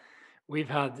fan. We've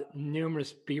had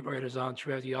numerous beat writers on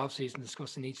throughout the offseason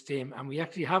discussing each team, and we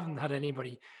actually haven't had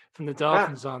anybody from the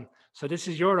Dolphins on. So this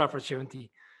is your opportunity.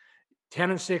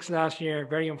 10-6 last year,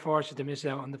 very unfortunate to miss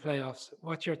out on the playoffs.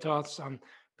 What's your thoughts on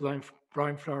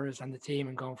Brian Flores and the team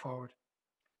and going forward?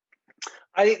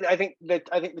 I think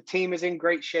the team is in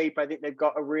great shape. I think they've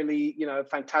got a really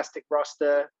fantastic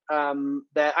roster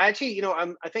there. I think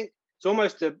it's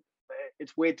almost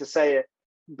it's weird to say it,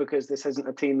 because this isn't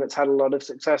a team that's had a lot of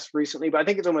success recently, but I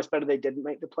think it's almost better they didn't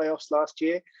make the playoffs last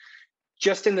year,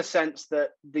 just in the sense that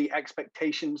the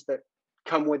expectations that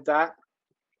come with that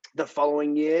the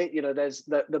following year, there's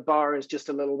the bar is just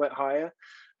a little bit higher.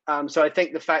 So I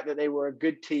think the fact that they were a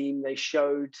good team, they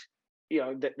showed,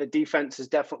 that the defense is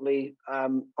definitely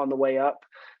on the way up.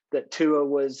 That Tua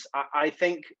was, I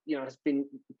think, has been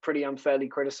pretty unfairly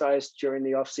criticized during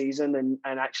the offseason,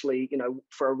 and actually,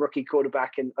 for a rookie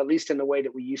quarterback, and at least in the way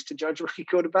that we used to judge rookie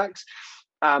quarterbacks,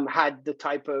 had the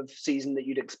type of season that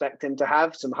you'd expect him to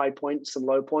have, some high points, some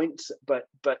low points, but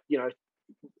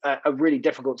a really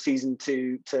difficult season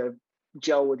to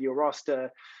gel with your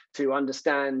roster, to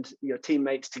understand your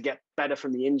teammates, to get better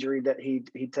from the injury that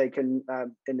he'd taken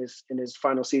in his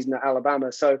final season at Alabama.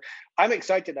 So I'm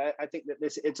excited. I think that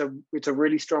it's a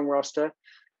really strong roster.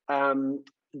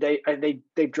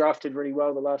 They've drafted really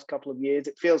well the last couple of years.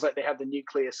 It feels like they have the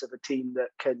nucleus of a team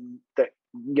that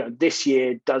this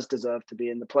year does deserve to be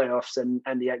in the playoffs,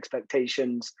 and the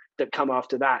expectations that come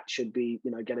after that should be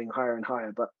getting higher and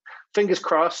higher. But fingers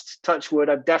crossed, touch wood.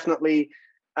 I've definitely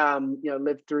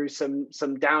lived through some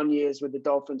down years with the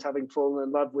Dolphins, having fallen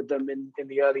in love with them in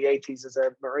the early 80s as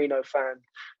a Marino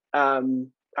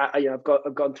fan. I've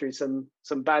gone through some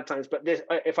bad times, but this,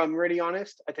 if I'm really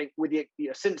honest, I think with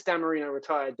since Dan Marino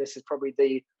retired, this is probably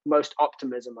the most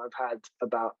optimism I've had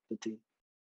about the team.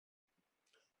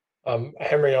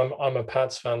 Henry, I'm a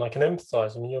Pats fan. I can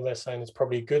empathise. I mean, you're there saying it's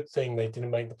probably a good thing they didn't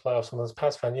make the playoffs. And as a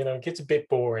Pats fan, it gets a bit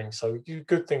boring. So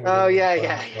good thing. Oh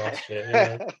yeah. Last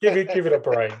year, give it a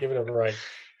break. Give it a break.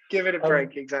 Give it a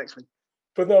break, exactly.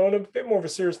 But no, on a bit more of a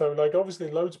serious note, like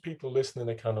obviously loads of people listening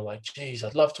are kind of like, geez,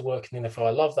 I'd love to work in the NFL.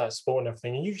 I love that sport and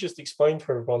everything. And you've just explained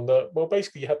to everyone that, well,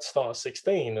 basically you had to start at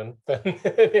 16 and then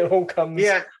it all comes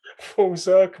full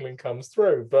circle and comes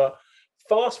through. But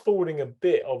fast forwarding a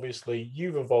bit, obviously,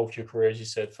 you've evolved your career, as you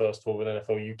said, first of all with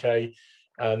NFL UK,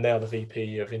 and now the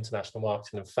VP of International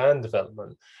Marketing and Fan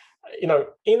Development.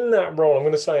 In that role, I'm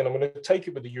going to say, and I'm going to take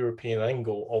it with the European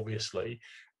angle, obviously,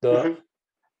 that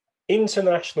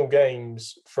international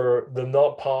games for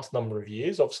the past number of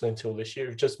years, obviously until this year,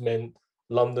 have just meant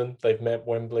London, they've met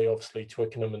Wembley, obviously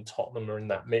Twickenham and Tottenham are in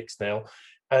that mix now.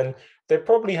 And there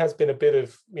probably has been a bit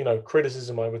of,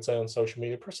 criticism, I would say, on social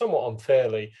media, somewhat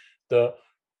unfairly, that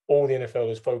all the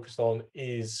NFL is focused on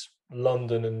is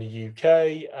London and the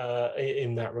UK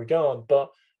in that regard.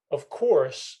 But of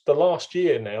course, the last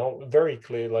year now, very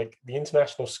clear, like the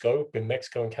international scope in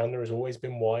Mexico and Canada has always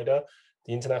been wider.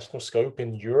 The international scope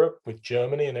in Europe with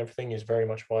Germany and everything is very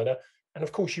much wider. And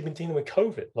of course, you've been dealing with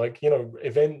COVID,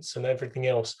 events and everything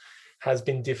else has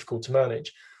been difficult to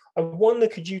manage. I wonder,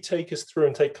 could you take us through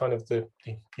and take kind of the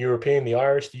European, the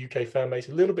Irish, the UK fan base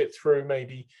a little bit through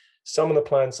maybe some of the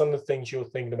plans, some of the things you're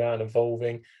thinking about and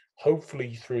evolving,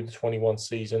 hopefully through the 21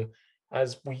 season,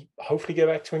 as we hopefully get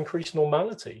back to increased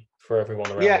normality for everyone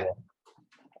around the world?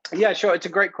 Yeah, sure. It's a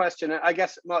great question. I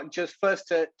guess, Mark, just first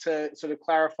to sort of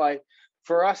clarify,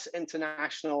 for us,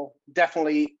 international,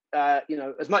 definitely,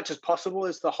 as much as possible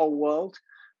is the whole world.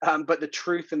 But the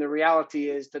truth and the reality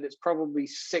is that it's probably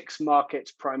 6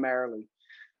 markets primarily.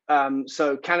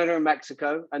 So Canada and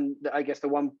Mexico, and I guess the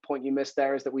one point you missed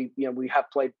there is that we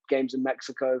have played games in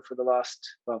Mexico for the last,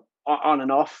 on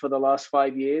and off for the last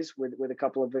 5 years, with a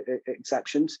couple of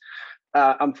exceptions.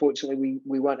 Unfortunately,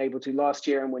 we weren't able to last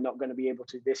year, and we're not going to be able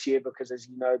to this year because, as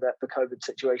you know, that the COVID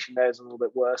situation there is a little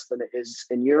bit worse than it is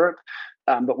in Europe.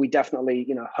 But we definitely,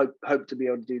 hope to be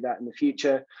able to do that in the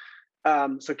future.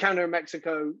 So Canada and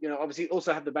Mexico, obviously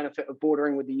also have the benefit of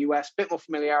bordering with the US, bit more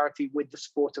familiarity with the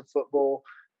sport of football.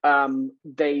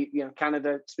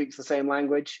 Canada speaks the same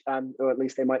language, or at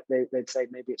least they'd say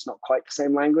maybe it's not quite the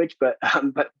same language, but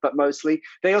mostly.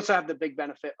 They also have the big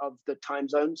benefit of the time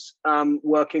zones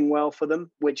working well for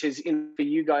them, which is for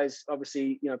you guys,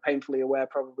 obviously, painfully aware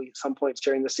probably at some points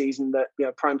during the season that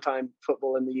primetime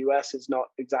football in the US is not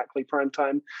exactly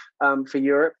primetime for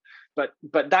Europe. But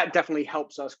that definitely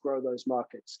helps us grow those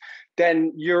markets.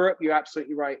 Then Europe, you're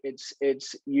absolutely right. It's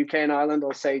UK and Ireland,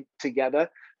 I'll say, together.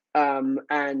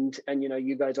 And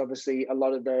you guys, obviously, a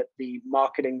lot of the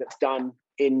marketing that's done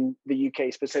in the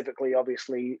UK specifically,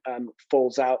 obviously,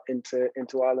 falls out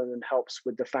into Ireland and helps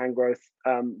with the fan growth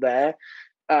there.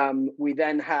 We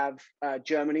then have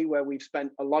Germany, where we've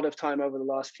spent a lot of time over the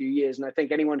last few years, and I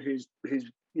think anyone who's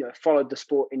followed the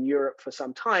sport in Europe for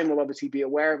some time will obviously be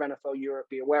aware of NFL Europe,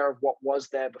 be aware of what was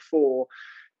there before.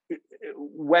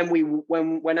 When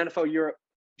NFL Europe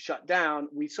shut down,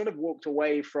 we sort of walked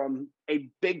away from a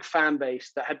big fan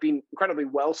base that had been incredibly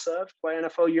well served by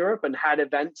NFL Europe and had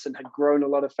events and had grown a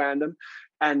lot of fandom.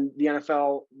 And the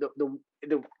NFL,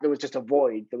 there was just a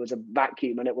void, there was a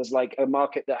vacuum, and it was like a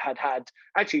market that had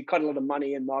actually quite a lot of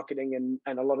money in marketing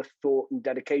and a lot of thought and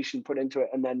dedication put into it.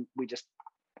 And then we just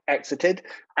exited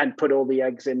and put all the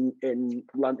eggs in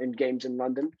London, games in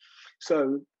London.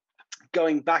 So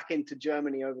going back into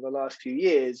Germany over the last few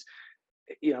years,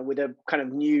 with a kind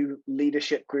of new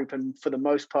leadership group, and for the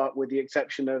most part, with the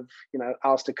exception of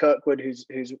Alistair Kirkwood, who's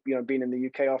been in the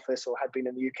UK office or had been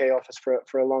in the UK office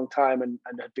for a long time and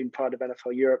had been part of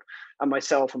NFL Europe, and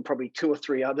myself and probably 2 or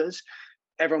 3 others,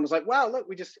 everyone was like, wow, look,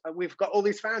 we've got all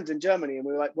these fans in Germany. And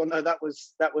we were like, well, no, that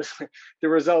was the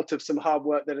result of some hard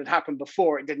work that had happened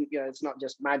before. It didn't, it's not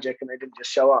just magic and they didn't just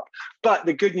show up. But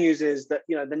the good news is that,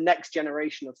 the next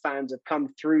generation of fans have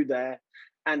come through there.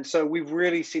 And so we've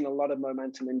really seen a lot of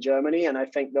momentum in Germany. And I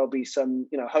think there'll be some,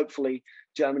 hopefully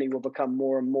Germany will become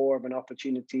more and more of an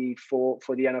opportunity for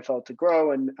the NFL to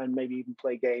grow and maybe even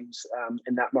play games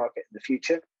in that market in the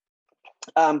future.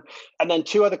 And then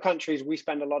 2 other countries we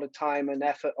spend a lot of time and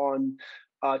effort on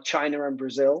are China and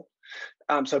Brazil.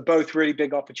 So both really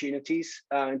big opportunities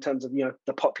in terms of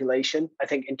the population. I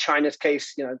think in China's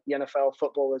case, the NFL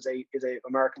football is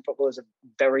American football is a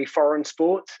very foreign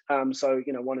sport. So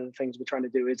one of the things we're trying to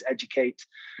do is educate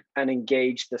and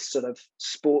engage the sort of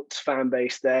sports fan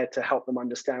base there to help them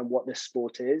understand what this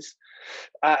sport is.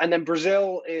 And then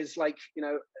Brazil is like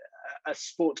a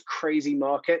sports crazy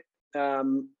market.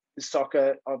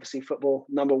 Soccer, obviously football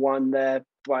number 1 there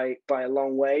by a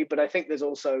long way, but I think there's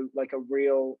also like a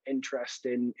real interest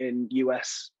in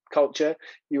US culture,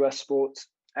 US sports.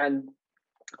 And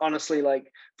honestly,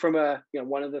 like from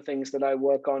one of the things that I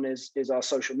work on is our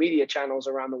social media channels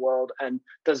around the world, and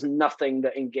there's nothing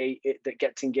that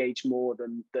gets engaged more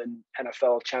than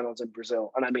NFL channels in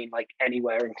Brazil. And I mean like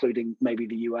anywhere, including maybe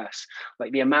the US.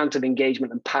 Like the amount of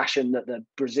engagement and passion that the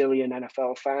Brazilian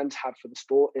NFL fans have for the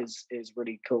sport is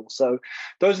really cool. So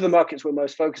those are the markets we're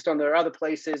most focused on. There are other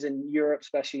places in Europe,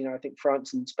 especially, I think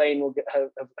France and Spain have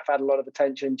had a lot of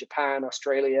attention, Japan,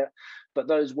 Australia. But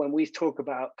those, when we talk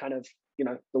about kind of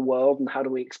the world and how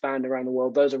do we expand around the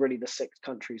world, those are really the 6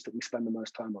 countries that we spend the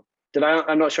most time on.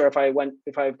 I'm not sure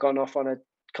if I've gone off on a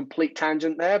complete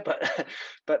tangent there, but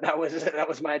but that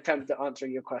was my attempt at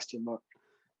answering your question, Mark.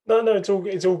 No, it's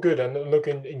all good. And look,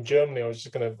 in Germany, I was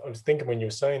thinking when you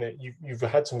were saying it, you've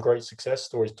had some great success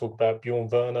stories. Talk about Bjorn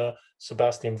Werner,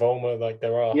 Sebastian Vollmer, like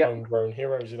there are homegrown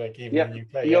heroes, like even in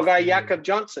the UK. Your guy Jakob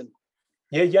Johnson.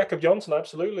 Yeah, Jakob Johnson,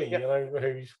 absolutely. Yep. You know,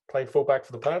 who's played fullback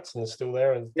for the Pats and is still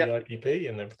there in the IPP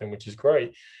and everything, which is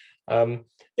great. You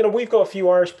know, we've got a few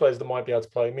Irish players that might be able to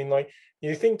play. I mean, like,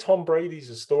 you think Tom Brady's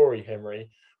a story, Henry.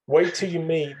 Wait till you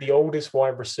meet the oldest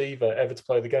wide receiver ever to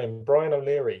play the game. Brian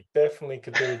O'Leary definitely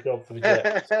could do a job for the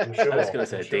Jets. I'm sure. I was going to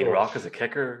say Dean Rock as a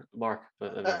kicker, Mark,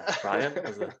 but Brian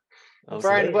as a...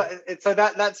 Brian, so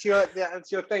that's your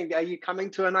thing. Are you coming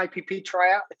to an IPP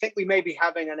tryout? I think we may be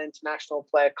having an international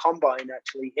player combine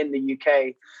actually in the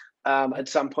UK at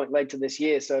some point later this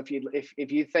year. So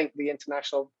if you think the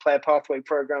international player pathway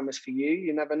program is for you,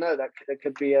 you never know, that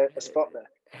could be a spot there.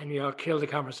 Henry, I'll kill the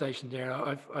conversation there.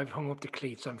 I've hung up the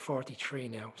cleats. I'm 43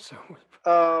 now, so.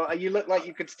 You look like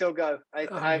you could still go.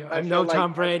 I'm no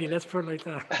Tom Brady. Let's put it like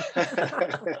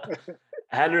that.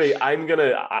 Henry, I'm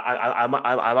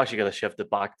actually gonna shift it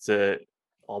back to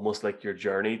almost like your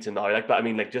journey to now. Like, but I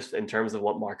mean, like, just in terms of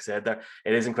what Mark said there,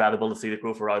 it is incredible to see the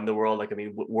growth around the world. Like, I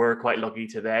mean, we're quite lucky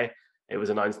today. It was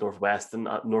announced Northwestern,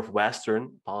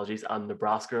 apologies, and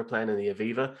Nebraska are playing in the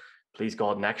Aviva. Please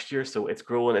God, next year. So it's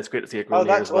growing. It's great to see it growing. Oh,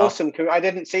 that's awesome! I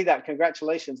didn't see that.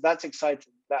 Congratulations. That's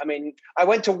exciting. I mean, I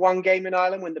went to one game in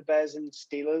Ireland when the Bears and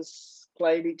Steelers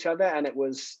played each other, and it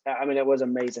was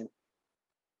amazing.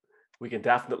 We can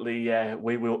definitely,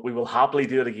 we will happily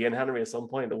do it again, Henry, at some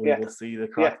point, and we will see the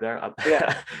crack there.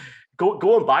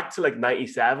 Going back to like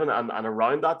 97 and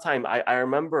around that time, I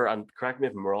remember, and correct me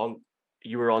if I'm wrong,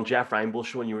 you were on Jeff Reinebold's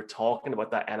show and you were talking about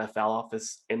that NFL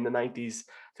office in the 90s.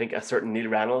 I think a certain Neil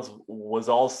Reynolds was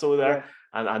also there,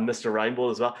 and Mr.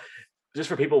 Reinebold as well. Just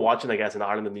for people watching, I guess, in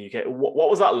Ireland and the UK, what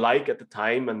was that like at the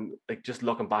time? And like, just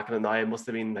looking back on it now, it must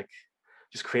have been like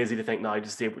just crazy to think now,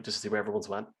 just to see where everyone's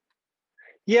went.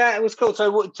 Yeah, it was cool.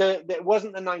 So it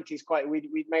wasn't the 90s quite. We'd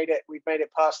made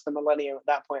it past the millennium at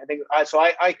that point. I think.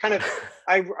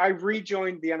 I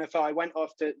rejoined the NFL. I went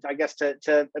off to, I guess,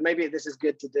 to maybe this is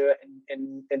good to do it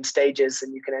in stages,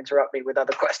 and you can interrupt me with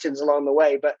other questions along the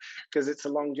way, but because it's a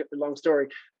long story.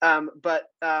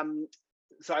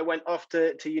 So I went off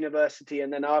to university,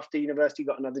 and then after university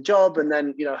got another job, and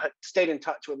then stayed in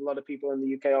touch with a lot of people in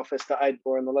the UK office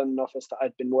or in the London office that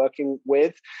I'd been working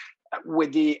with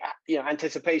the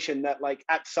anticipation that like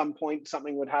at some point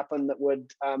something would happen that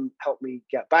would help me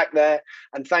get back there,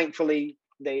 and thankfully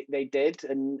they did,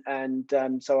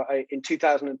 and so in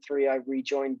 2003 I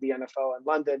rejoined the NFL in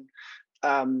London,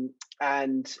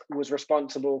 and was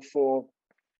responsible for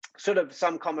sort of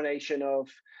some combination of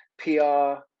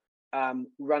PR,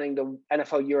 running the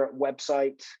NFL Europe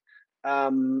website,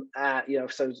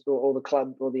 so all the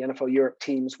club or the NFL Europe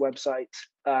team's website,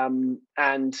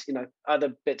 and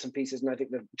other bits and pieces. And I think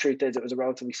the truth is it was a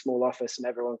relatively small office, and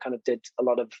everyone kind of did a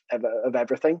lot of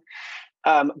everything.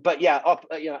 But yeah,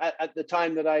 at the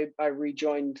time that I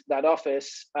rejoined that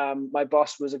office, my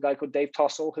boss was a guy called Dave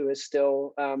Tossell, who is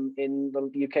still in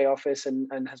the UK office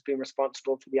and has been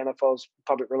responsible for the NFL's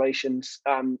public relations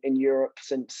in Europe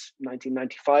since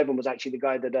 1995, and was actually the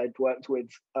guy that I'd worked with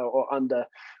or under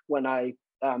when I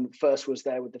first was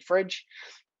there with the Fridge.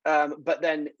 But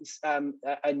then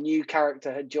a new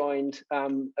character had joined,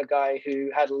 a guy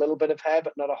who had a little bit of hair,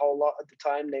 but not a whole lot at the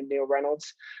time, named Neil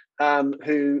Reynolds,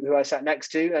 who I sat next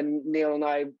to. And Neil and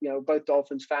I, both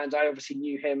Dolphins fans. I obviously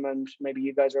knew him, and maybe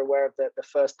you guys are aware of the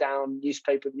First Down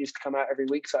newspaper that used to come out every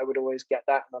week. So I would always get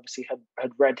that, and obviously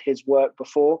had read his work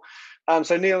before.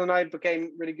 So Neil and I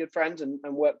became really good friends and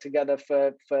worked together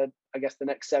for I guess the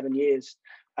next 7 years,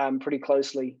 pretty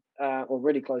closely, or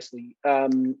really closely.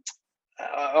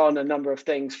 On a number of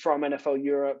things from NFL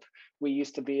Europe. We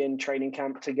used to be in training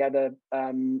camp together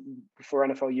for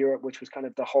NFL Europe, which was kind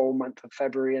of the whole month of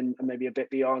February and maybe a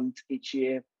bit beyond each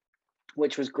year,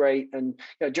 which was great. And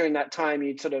during that time,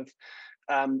 you'd sort of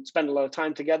spend a lot of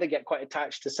time together, get quite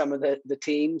attached to some of the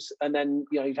teams, and then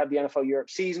you'd have the NFL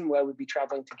Europe season where we'd be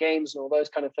traveling to games and all those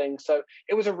kind of things. So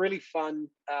it was a really fun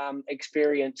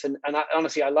experience, and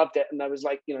honestly I loved it. And I was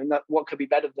like, what could be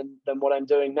better than what I'm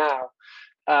doing now?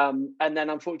 And then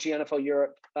unfortunately NFL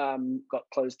Europe got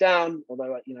closed down,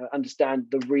 although I understand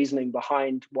the reasoning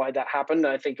behind why that happened.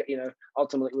 I think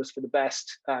ultimately it was for the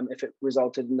best, if it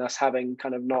resulted in us having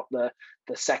kind of not the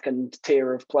second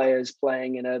tier of players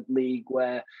playing in a league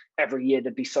where every year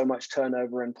there'd be so much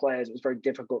turnover in players. It was very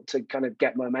difficult to kind of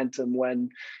get momentum when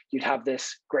you'd have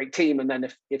this great team, and then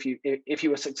if you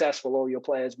were successful, all your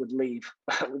players would leave.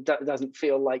 It doesn't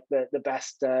feel like the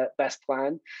best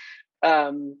plan.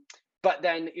 but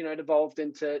then, it evolved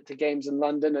into games in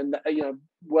London, and,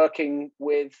 working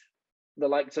with the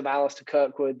likes of Alistair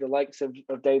Kirkwood, the likes of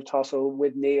Dave Tossell,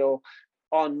 with Neil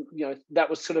on, that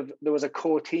was there was a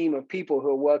core team of people who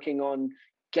are working on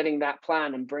getting that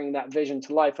plan and bringing that vision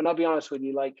to life. And I'll be honest with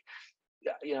you,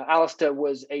 Alistair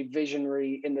was a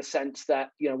visionary in the sense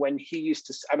that, when he used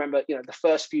to, I remember, the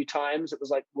first few times it was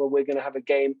like, well, we're going to have an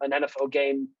NFL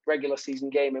game, regular season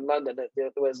game in London.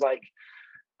 It was like,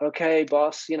 okay,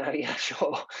 boss, yeah,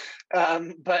 sure.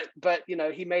 But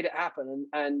he made it happen.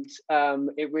 And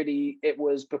it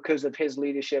was because of his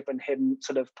leadership and him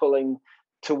sort of pulling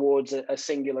towards a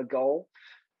singular goal.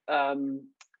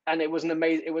 And it was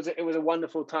it was a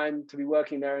wonderful time to be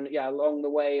working there. And yeah, along the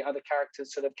way, other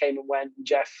characters sort of came and went.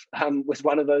 Jeff was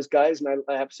one of those guys, and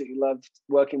I absolutely loved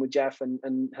working with Jeff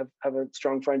and have a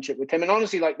strong friendship with him. And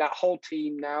honestly, like that whole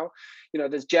team now,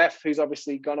 there's Jeff, who's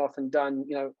obviously gone off and done,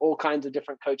 all kinds of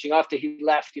different coaching. After he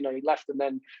left, he left and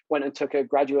then went and took a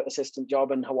graduate assistant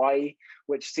job in Hawaii,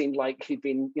 which seemed like he'd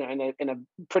been, in a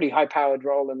pretty high-powered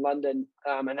role in London,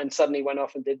 and then suddenly went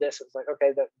off and did this. It was like,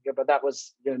 okay, but that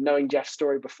was, knowing Jeff's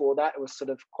story before that, it was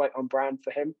sort of quite on brand for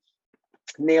him.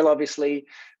 Neil, obviously,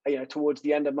 towards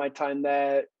the end of my time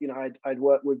there, I'd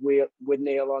worked with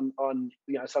Neil on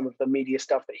some of the media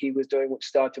stuff that he was doing, which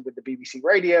started with the BBC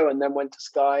Radio and then went to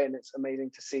Sky, and it's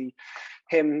amazing to see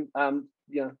him,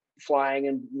 flying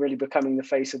and really becoming the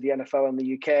face of the NFL in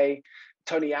the UK.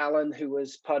 Tony Allen, who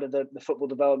was part of the football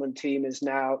development team, is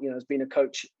now, has been a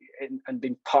coach and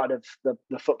been part of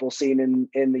the football scene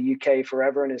in the UK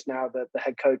forever, and is now the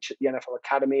head coach at the NFL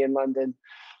Academy in London.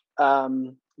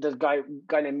 There's a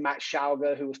guy named Matt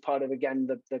Schalger, who was part of, again,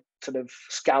 the sort of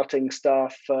scouting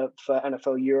staff for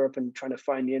NFL Europe and trying to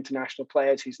find the international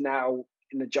players, who's now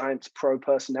in the Giants pro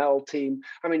personnel team.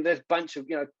 I mean, there's a bunch of,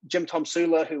 Jim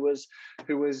Tomsula, who was,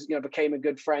 became a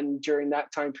good friend during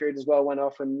that time period as well, went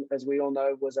off and, as we all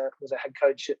know, was a head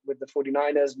coach with the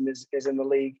 49ers and is in the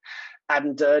league.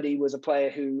 Adam Dirty was a player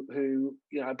who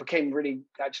I became really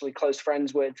actually close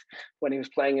friends with when he was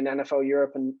playing in NFL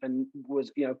Europe and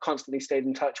was, constantly stayed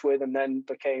in touch with, and then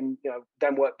became,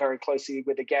 then worked very closely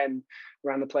with again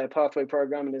around the player pathway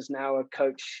program, and is now a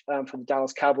coach for the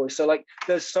Dallas Cowboys. So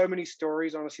there's so many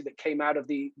stories, honestly, that came out of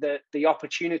the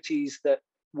opportunities that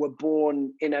were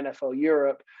born in NFL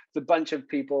Europe. The bunch of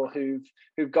people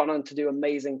who've gone on to do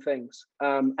amazing things.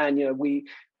 And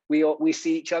we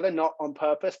see each other, not on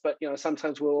purpose, but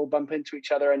sometimes we'll all bump into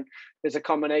each other, and there's a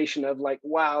combination of like,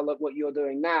 wow, look what you're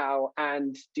doing now,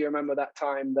 and do you remember that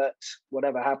time that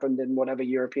whatever happened in whatever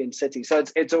European city? So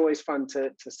it's always fun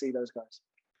to see those guys.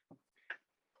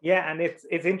 Yeah, and it's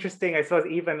interesting, I suppose,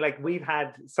 even like we've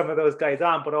had some of those guys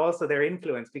on, but also their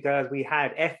influence, because we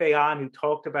had FA on who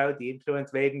talked about the influence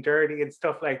of Aidan Dirty and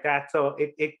stuff like that. So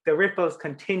the ripples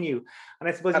continue. And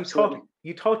I suppose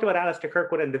you talked about Alistair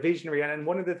Kirkwood and the visionary. And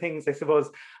one of the things, I suppose,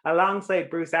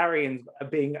 alongside Bruce Arians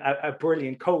being a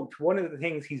brilliant coach, one of the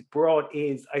things he's brought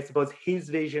is, I suppose, his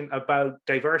vision about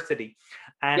diversity.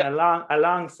 And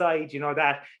alongside,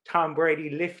 that Tom Brady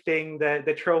lifting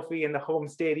the trophy in the home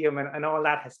stadium and all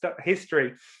that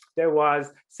history, there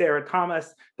was Sarah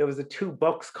Thomas, there was the two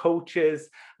Bucks coaches,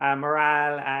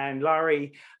 Morale and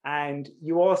Laurie, and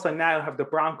you also now have the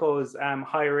Broncos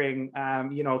hiring,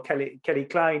 Kelly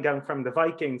Klein down from the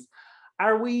Vikings.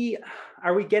 Are we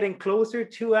getting closer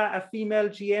to a female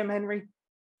GM, Henry?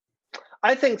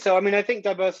 I think so. I mean, I think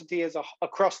diversity is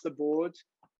across the board.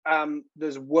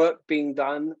 There's work being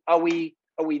done. Are we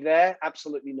there?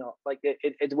 Absolutely not. Like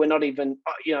we're not even,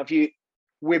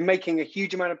 we're making a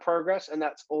huge amount of progress, and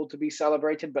that's all to be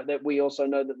celebrated, but that we also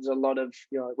know that there's a lot of,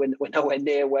 we're nowhere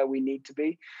near where we need to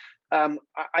be.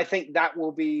 I think that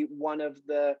will be one of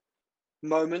the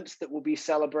moments that will be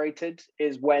celebrated,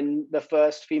 is when the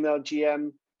first female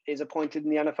GM is appointed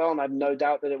in the NFL, and I have no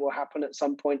doubt that it will happen at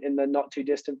some point in the not too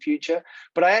distant future.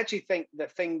 But I actually think the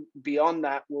thing beyond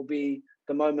that will be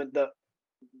the moment that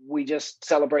we just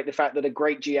celebrate the fact that a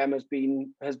great GM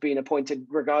has been appointed,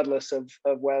 regardless of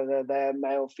whether they're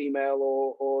male, female,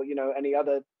 or any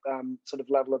other sort of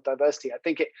level of diversity. I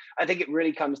think it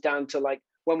really comes down to like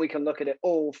when we can look at it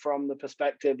all from the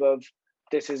perspective of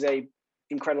this is a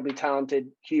incredibly talented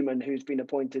human who's been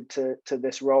appointed to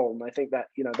this role. And I think that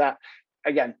that,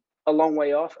 again, a long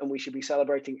way off, and we should be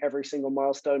celebrating every single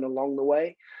milestone along the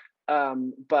way.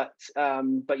 But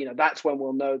that's when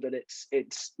we'll know that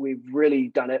it's we've really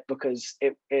done it, because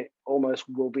it almost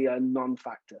will be a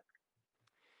non-factor.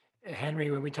 Henry,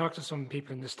 when we talk to some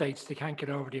people in the States, they can't get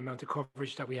over the amount of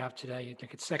coverage that we have today. I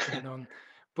think it's second to none.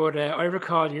 But I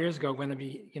recall years ago when I'd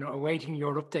be, awaiting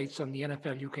your updates on the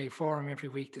NFL UK forum every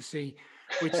week to see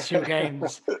which two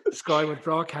games Sky would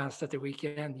broadcast at the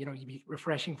weekend. You'd be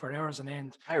refreshing for hours on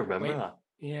end. I remember waiting, that.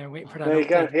 Yeah, waiting for that There you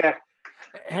go. update. Yeah.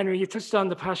 Henry, you touched on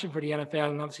the passion for the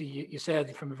NFL, and obviously you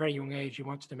said from a very young age you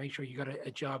wanted to make sure you got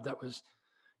a job that was,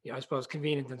 I suppose,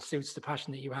 convenient and suits the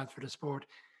passion that you had for the sport.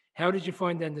 How did you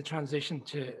find then the transition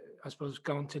to, I suppose,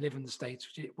 going to live in the States?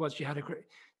 Once you had the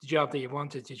job that you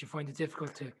wanted, did you find it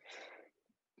difficult to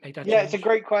make that change? It's a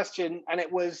great question, and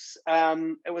it was a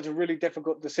really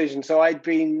difficult decision. So I'd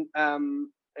been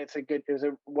it was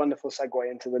a wonderful segue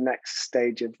into the next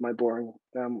stage of my boring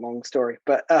long story.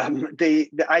 But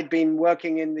I'd been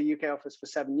working in the UK office for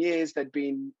 7 years. There'd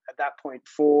been at that point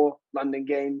 4 London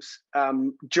games.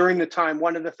 During the time,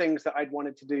 one of the things that I'd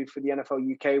wanted to do for the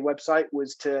NFL UK website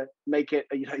was to make it,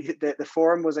 the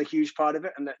forum was a huge part of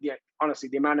it. And honestly,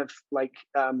 the amount of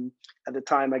at the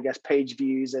time, I guess, page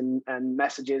views and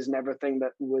messages and everything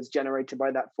that was generated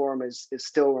by that forum is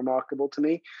still remarkable to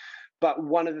me. But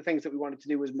one of the things that we wanted to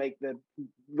do was make the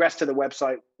rest of the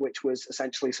website, which was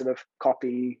essentially sort of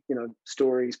copy,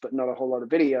 stories, but not a whole lot of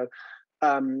video,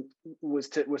 was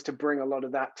to bring a lot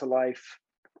of that to life,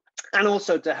 and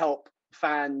also to help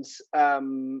fans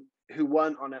who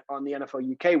weren't on the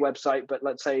NFL UK website, but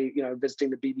let's say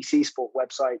visiting the BBC Sport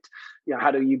website.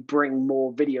 How do you bring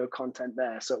more video content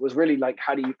there? So it was really like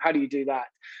how do you do that?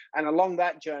 And along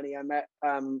that journey, I met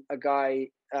a guy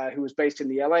who was based in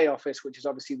the LA office, which is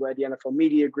obviously where the NFL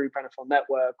Media Group, NFL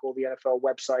Network, all the NFL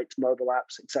websites, mobile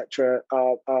apps, etc.,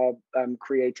 are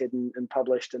created and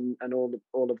published, and all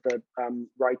of the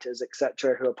writers,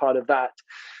 etc., who are part of that.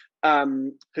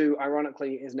 Who,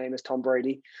 ironically, his name is Tom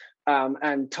Brady.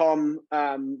 And Tom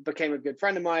became a good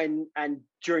friend of mine. And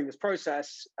during this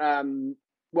process, a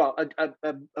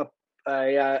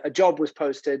job was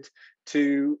posted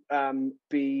to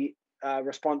be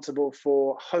responsible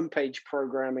for homepage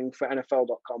programming for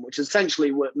NFL.com, which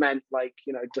essentially what meant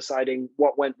deciding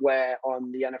what went where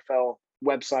on the NFL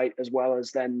website, as well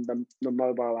as then the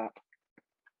mobile app.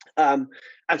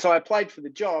 And so I applied for the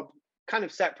job, kind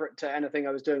of separate to anything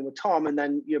I was doing with Tom. And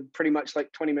then pretty much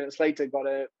 20 minutes later got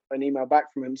an email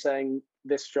back from him saying,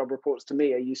 "This job reports to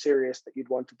me. Are you serious that you'd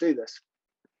want to do this?"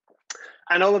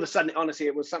 And all of a sudden, honestly,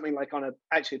 it was something like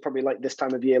probably like this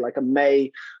time of year, like a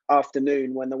May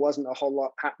afternoon, when there wasn't a whole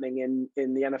lot happening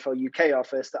in the NFL UK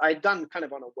office, that I'd done kind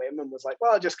of on a whim and was like,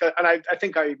 well, I'll just go. And I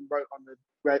think I wrote on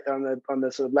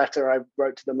the sort of letter I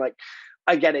wrote to them, like,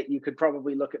 I get it. You could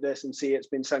probably look at this and see it's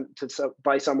been sent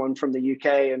by someone from the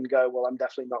UK and go, well, I'm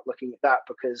definitely not looking at that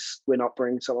because we're not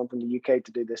bringing someone from the UK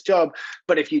to do this job.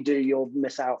 But if you do, you'll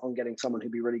miss out on getting someone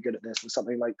who'd be really good at this, or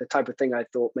something like the type of thing I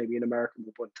thought maybe an American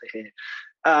would want to hear.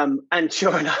 And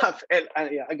sure enough,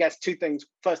 I guess 2 things.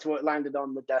 First of all, it landed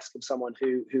on the desk of someone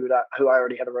who I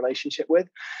already had a relationship with.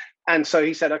 And so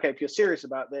he said, okay, if you're serious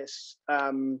about this,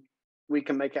 we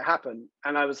can make it happen.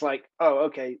 And I was like, oh,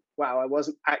 okay, wow, I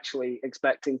wasn't actually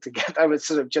expecting to get, I was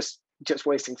sort of just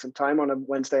wasting some time on a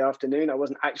Wednesday afternoon. I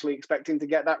wasn't actually expecting to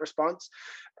get that response.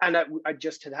 And I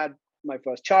just had my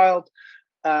first child,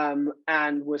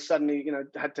 and was suddenly,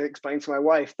 had to explain to my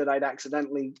wife that I'd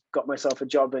accidentally got myself a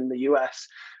job in the US.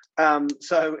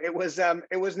 So it was an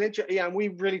interesting, and we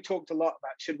really talked a lot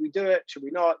about, should we do it? Should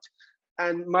we not?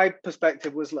 And my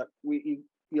perspective was, look, you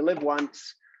live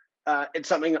once. It's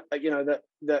something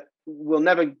that we'll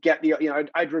never get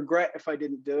I'd regret if I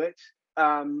didn't do it,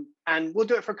 and we'll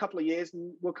do it for a couple of years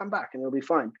and we'll come back and it'll be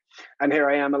fine. And here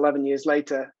I am 11 years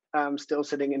later, still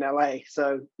sitting in LA,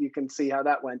 so you can see how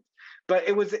that went. But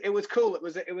it was cool. It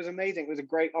was amazing. It was a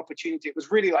great opportunity. It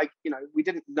was really like, we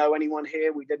didn't know anyone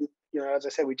here. We didn't, as I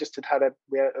said, we just had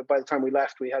by the time we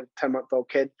left, we had a 10-month-old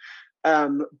kid.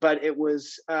 But it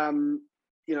was,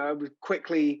 we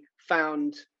quickly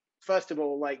found, first of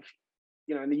all,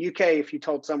 in the UK, if you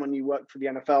told someone you worked for the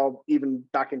NFL, even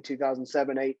back in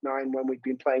 2007, 8, 9, when we'd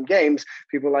been playing games,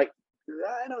 people were like,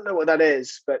 I don't know what that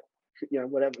is, but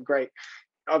whatever, great.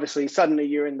 Obviously, suddenly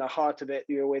you're in the heart of it.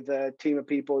 You're with a team of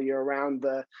people. You're around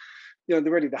the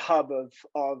hub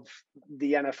of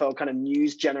the NFL kind of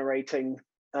news generating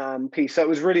piece. So it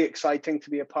was really exciting to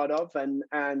be a part of, and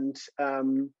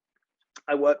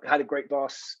I had a great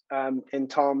boss in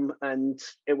Tom, and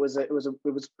it was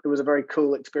a very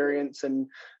cool experience, and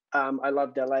I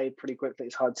loved LA pretty quickly.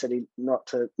 It's a hard city not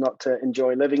to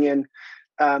enjoy living in.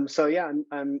 So yeah,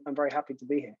 I'm very happy to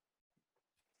be here.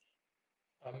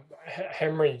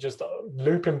 Henry, just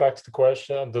looping back to the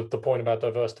question, the point about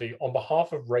diversity, on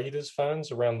behalf of Raiders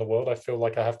fans around the world, I feel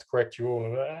like I have to correct you all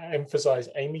and emphasize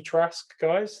Amy Trask,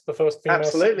 guys, the first female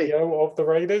CEO of the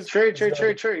Raiders. True.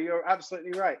 You're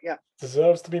absolutely right. Yeah.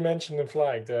 Deserves to be mentioned and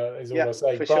flagged, is all I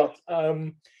say. For but,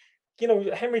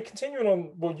 sure. Henry, continuing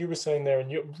on what you were saying there,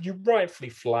 and you rightfully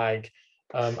flag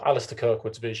Alistair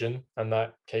Kirkwood's vision and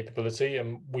that capability,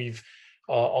 and we've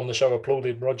on the show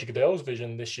applauded Roger Goodell's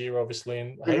vision this year, obviously,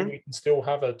 and hey, we can still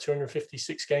have a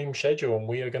 256 game schedule, and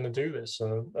we are going to do this.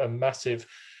 And a massive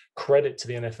credit to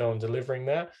the NFL in delivering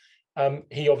that.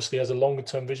 He obviously has a longer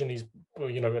term vision. He's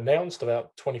announced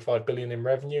about 25 billion in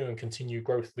revenue and continued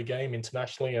growth of the game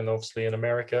internationally and obviously in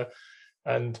America.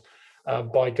 And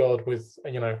by God, with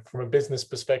from a business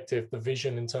perspective, the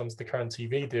vision in terms of the current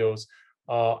TV deals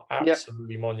are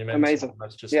absolutely monumental. Amazing.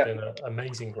 That's just been an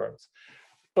amazing growth.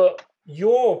 But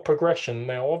your progression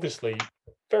now, obviously,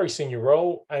 very senior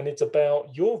role, and it's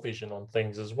about your vision on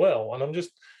things as well. And I'm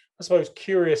just, I suppose,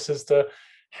 curious as to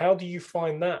how do you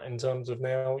find that in terms of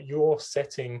now you're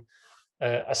setting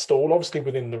a stall, obviously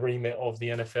within the remit of the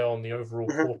NFL and the overall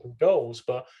corporate goals,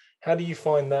 but how do you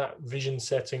find that vision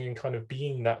setting and kind of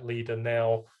being that leader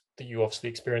now that you obviously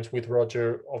experienced with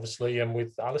Roger, obviously, and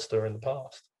with Alistair in the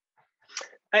past?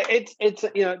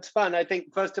 It's fun. I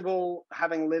think, first of all,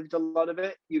 having lived a lot of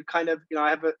it, you kind of, I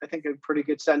have I think a pretty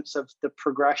good sense of the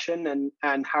progression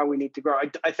and how we need to grow.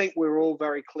 I think we're all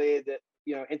very clear that,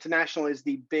 international is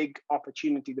the big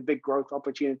opportunity, the big growth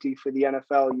opportunity for the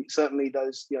NFL. Certainly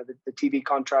those, the TV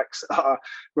contracts are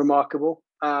remarkable,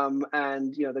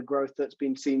 and, the growth that's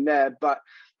been seen there. But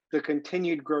the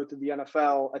continued growth of the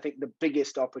NFL, I think the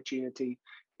biggest opportunity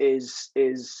is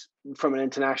from an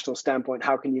international standpoint.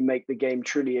 How can you make the game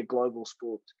truly a global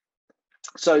sport?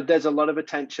 So there's a lot of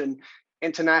attention.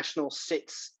 International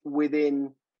sits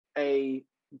within a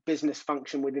business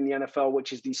function within the NFL,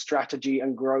 which is the strategy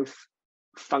and growth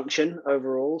function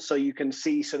overall. So you can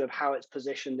see sort of how it's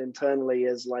positioned internally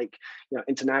as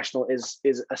international is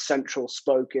a central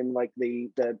spoke in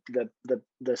the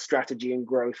strategy and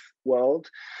growth world.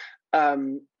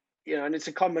 And it's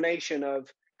a combination of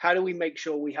how do we make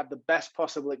sure we have the best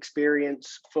possible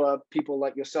experience for people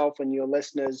like yourself and your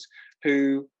listeners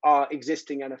who are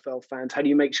existing NFL fans? How do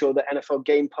you make sure that NFL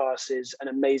Game Pass is an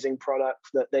amazing product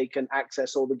that they can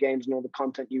access all the games and all the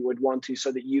content you would want to,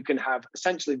 so that you can have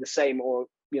essentially the same, or,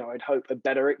 I'd hope a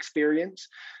better experience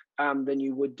than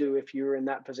you would do if you were in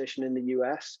that position in the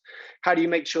US? How do you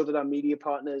make sure that our media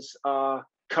partners are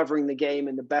covering the game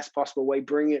in the best possible way,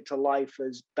 bringing it to life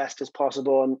as best as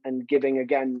possible, and giving,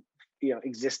 again,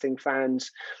 existing fans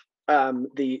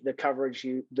the coverage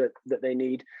that they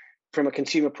need? From a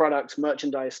consumer products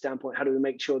merchandise standpoint, how do we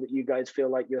make sure that you guys feel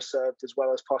like you're served as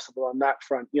well as possible on that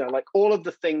front? All of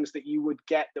the things that you would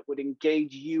get that would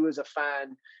engage you as a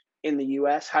fan in the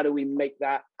US, how do we make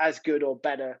that as good or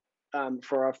better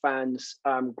for our fans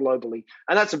globally?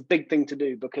 And that's a big thing to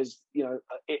do, because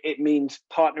it means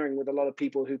partnering with a lot of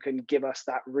people who can give us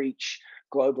that reach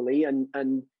globally,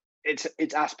 and it's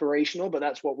aspirational, but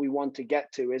that's what we want to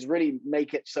get to, is really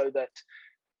make it so that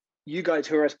you guys,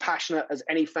 who are as passionate as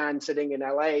any fan sitting in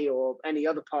LA or any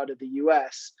other part of the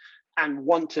US and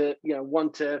want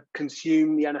to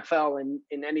consume the NFL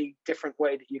in any different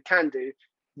way that you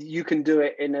can do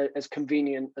it in as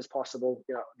convenient as possible.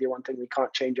 The one thing we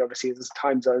can't change, obviously, is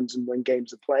time zones and when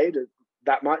games are played,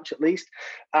 that much at least.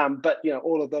 But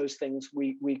all of those things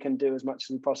we can do as much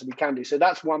as we possibly can do. So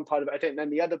that's one part of it, I think.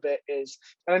 Then the other bit is,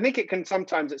 and I think it can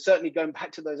sometimes, it's certainly going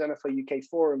back to those NFL UK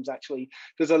forums, actually,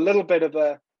 there's a little bit of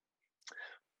a,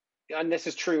 and this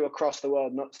is true across the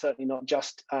world, certainly not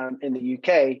just in the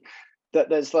UK, that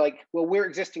there's we're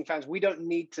existing fans. We don't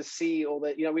need to see all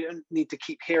that, we don't need to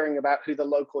keep hearing about who the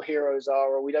local heroes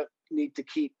are, or we don't need to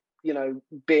keep,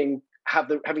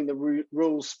 having the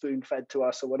rules spoon fed to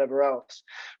us or whatever else.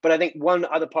 But I think one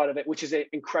other part of it, which is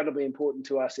incredibly important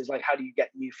to us, is how do you get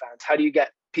new fans? How do you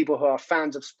get people who are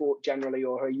fans of sport generally,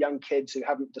 or who are young kids who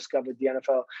haven't discovered the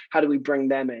NFL? How do we bring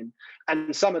them in?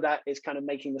 And some of that is kind of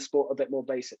making the sport a bit more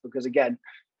basic, because again,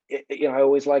 I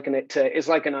always liken it to, it's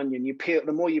like an onion. You peel,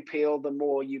 the more you peel, the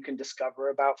more you can discover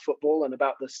about football and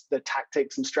about the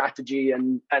tactics and strategy,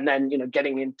 and then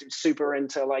getting super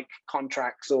into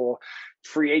contracts or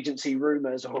free agency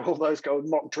rumors or all those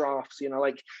mock drafts.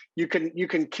 You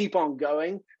can keep on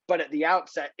going, but at the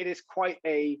outset, it is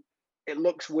it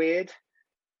looks weird.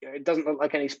 It doesn't look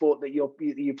like any sport that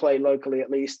you play locally,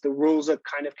 at least. The rules are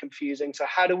kind of confusing. So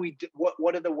how do we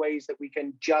what are the ways that we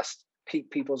can just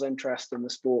pique people's interest in the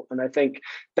sport? And I think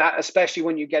that, especially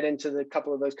when you get into the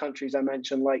couple of those countries I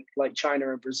mentioned, like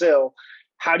China and Brazil,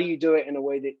 how do you do it in a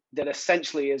way that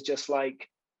essentially is just like,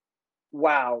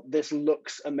 wow, this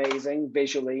looks amazing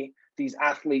visually. These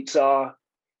athletes are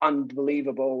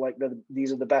unbelievable. Like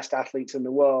these are the best athletes in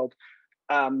the world.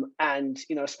 And,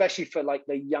 you know, especially for like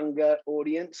the younger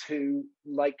audience who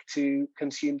like to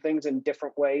consume things in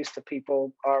different ways to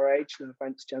people our age, no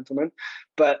offense, gentlemen,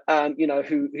 but, you know,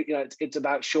 it's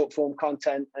about short form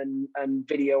content and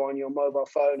video on your mobile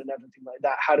phone and everything like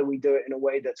that. How do we do it in a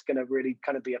way that's going to really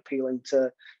kind of be appealing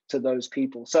to those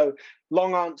people? So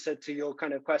long answer to your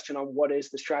kind of question on what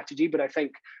is the strategy, but I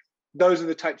think those are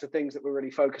the types of things that we're really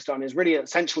focused on, is really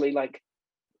essentially like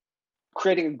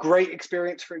creating a great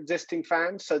experience for existing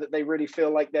fans so that they really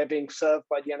feel like they're being served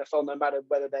by the NFL, no matter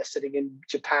whether they're sitting in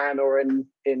Japan or in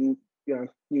you know,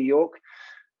 New York.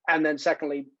 And then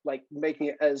secondly, like making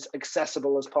it as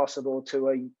accessible as possible to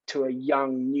a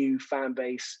young new fan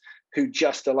base who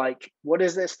just are like, what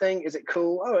is this thing? Is it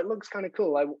cool? Oh, it looks kind of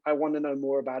cool. I want to know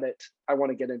more about it. I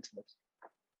want to get into this.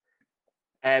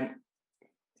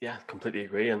 Yeah, completely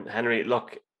agree. And Henry,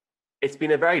 look, it's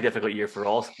been a very difficult year for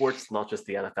all sports, not just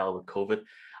the NFL with COVID.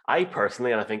 I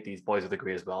personally, and I think these boys would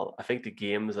agree as well, I think the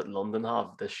games that London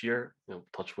have this year, you know,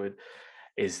 touch wood,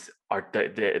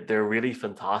 they're really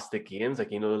fantastic games.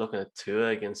 Like, you know, looking at Tua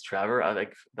against Trevor, I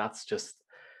think that's just,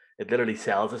 it literally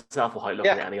sells itself without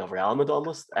looking at any other element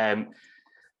almost. I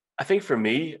think for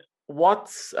me,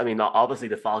 obviously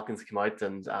the Falcons came out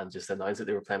and just announced that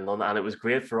they were playing in London, and it was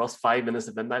great for us. 5 minutes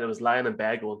of midnight, I was lying in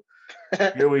bed going,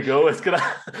 here we go,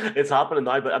 it's happening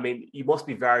now. But I mean, you must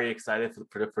be very excited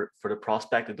for the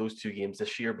prospect of those two games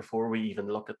this year before we even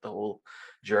look at the whole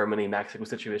Germany-Mexico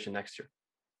situation next year.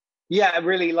 Yeah,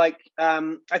 really, like,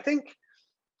 I think,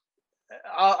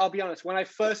 I'll be honest, when I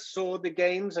first saw the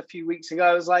games a few weeks ago,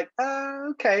 I was like,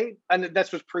 okay. And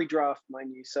this was pre-draft,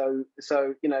 mind you.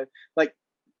 So, you know, like,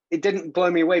 it didn't blow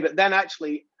me away. But then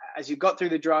actually, as you got through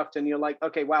the draft and you're like,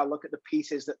 okay, wow, look at the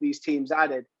pieces that these teams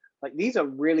added. Like, these are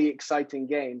really exciting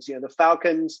games. You know, the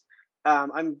Falcons,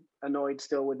 I'm annoyed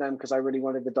still with them because I really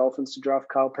wanted the Dolphins to draft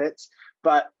Kyle Pitts.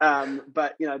 But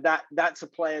you know, that's a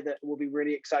player that will be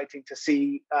really exciting to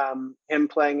see him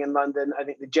playing in London. I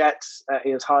think the Jets, it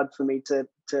is hard for me to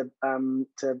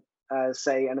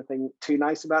say anything too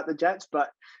nice about the Jets,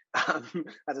 but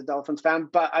as a Dolphins fan,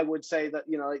 but I would say that,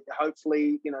 you know,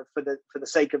 hopefully, you know, for the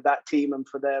sake of that team and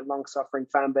for their long-suffering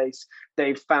fan base,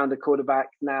 they've found a quarterback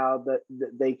now that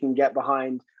they can get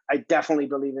behind. I definitely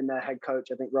believe in their head coach.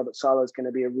 I think Robert Saleh is going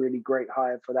to be a really great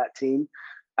hire for that team.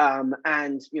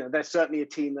 And, you know, there's certainly a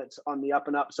team that's on the up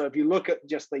and up. So if you look at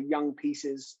just the young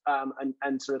pieces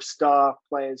and sort of star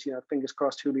players, you know, fingers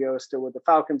crossed Julio is still with the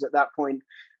Falcons at that point,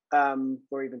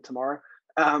 or even tomorrow.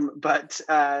 But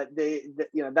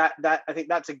you know, that I think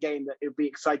that's a game that it would be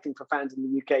exciting for fans in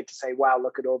the UK to say, wow,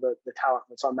 look at all the talent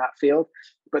that's on that field.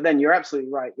 But then you're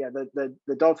absolutely right. Yeah,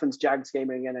 the Dolphins Jags game,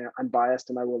 again, I'm biased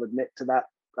and I will admit to that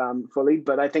fully.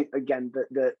 But I think, again,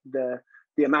 the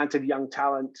amount of young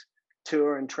talent,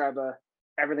 Tua and Trevor,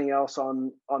 everything else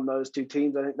on those two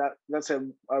teams, I think that's a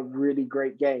really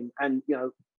great game. And, you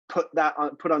know,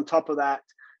 put on top of that,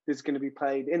 is going to be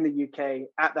played in the UK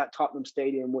at that Tottenham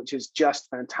Stadium, which is just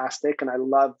fantastic. And I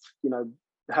love, you know,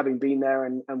 having been there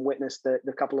and witnessed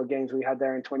the couple of games we had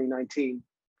there in 2019.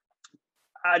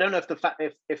 I don't know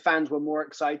if fans were more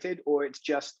excited or it's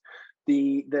just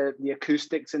the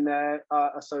acoustics in there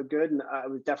are so good. And it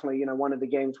was definitely, you know, one of the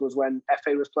games was when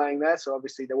FA was playing there. So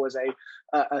obviously there was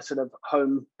a sort of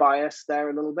home bias there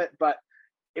a little bit, but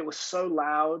it was so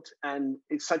loud and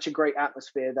it's such a great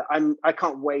atmosphere that I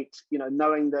can't wait, you know,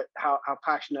 knowing that how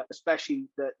passionate, especially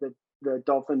the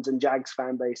Dolphins and Jags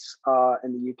fan base are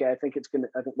in the UK. I think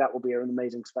that will be an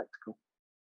amazing spectacle.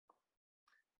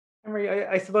 Henry,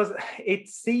 I suppose it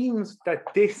seems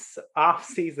that this off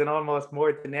season, almost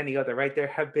more than any other, right? There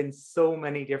have been so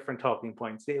many different talking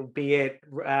points. Be it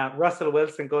Russell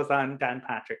Wilson goes on Dan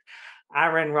Patrick,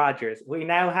 Aaron Rodgers. We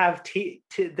now have the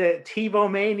Tebow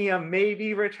Mania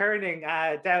maybe returning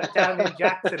down in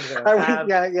Jacksonville.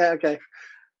 Okay.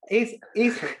 Is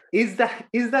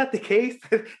that the case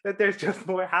that there's just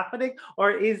more happening, or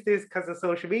is this because of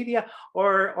social media,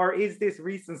 or is this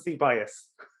recency bias?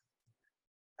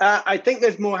 I think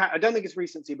there's more. I don't think it's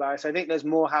recency bias. I think there's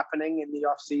more happening in the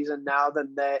off season now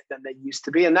than there used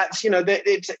to be, and that's, you know,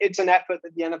 it's an effort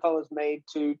that the NFL has made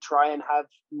to try and have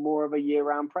more of a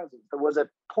year-round presence. There was a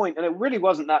point, and it really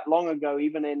wasn't that long ago,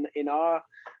 even in our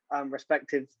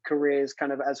respective careers,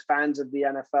 kind of as fans of the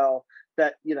NFL,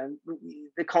 that, you know,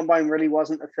 the combine really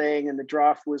wasn't a thing, and the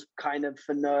draft was kind of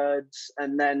for nerds,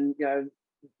 and then, you know,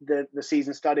 the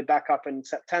season started back up in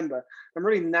September, and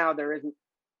really now there isn't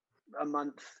a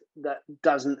month that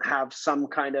doesn't have some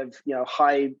kind of,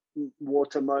 high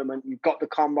water moment. You've got the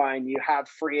combine, you have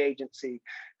free agency,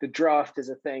 the draft is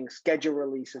a thing, schedule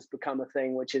release has become a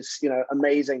thing, which is,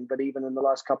 amazing. But even in the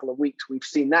last couple of weeks, we've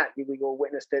seen that. We all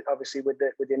witnessed it, obviously, with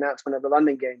the announcement of the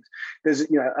London games. There's,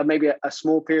 maybe a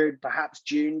small period, perhaps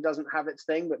June doesn't have its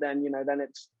thing, but then, then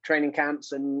it's training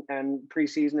camps and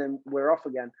preseason and we're off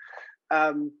again.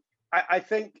 I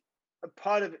think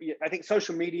I think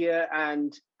social media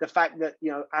and the fact that,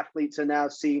 athletes are now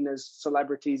seen as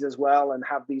celebrities as well and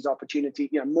have these opportunities,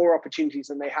 more opportunities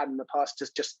than they had in the past to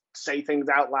just say things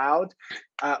out loud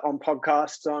on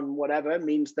podcasts, on whatever,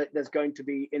 means that there's going to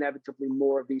be inevitably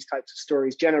more of these types of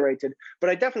stories generated. But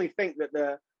I definitely think that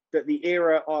the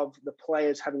era of the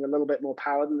players having a little bit more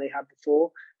power than they had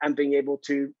before and being able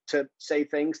to say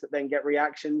things that then get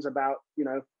reactions about,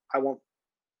 I want,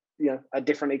 a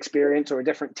different experience or a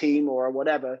different team or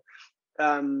whatever.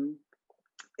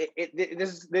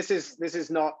 This is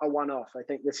not a one-off. I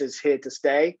think this is here to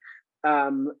stay,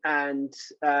 and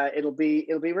it'll be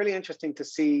really interesting to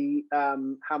see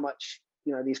how much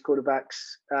these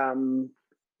quarterbacks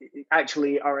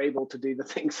actually are able to do the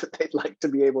things that they'd like to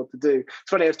be able to do. It's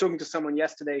funny. I was talking to someone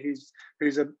yesterday who's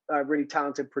a really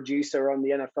talented producer on the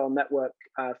NFL Network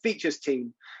features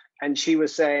team, and she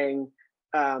was saying,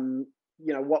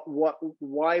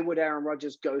 why would Aaron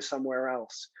Rodgers go somewhere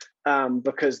else?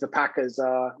 Because the Packers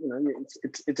are,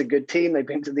 it's a good team. They've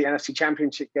been to the NFC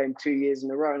Championship game 2 years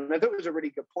in a row. And I thought it was a really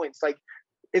good point. It's like,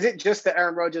 is it just that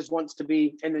Aaron Rodgers wants to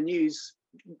be in the news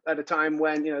at a time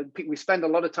when, we spend a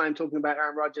lot of time talking about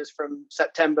Aaron Rodgers from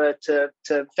September to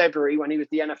February when he was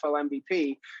the NFL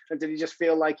MVP? And did he just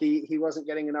feel like he wasn't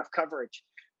getting enough coverage?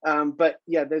 But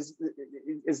yeah, there's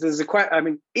a question. I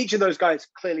mean, each of those guys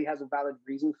clearly has a valid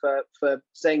reason for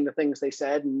saying the things they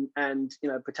said and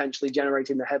potentially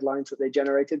generating the headlines that they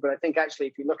generated. But I think actually,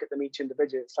 if you look at them each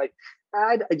individually, it's like,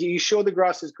 are you sure the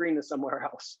grass is greener somewhere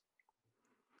else?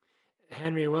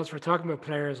 Henry, whilst we're talking about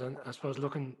players, and I suppose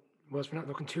we're not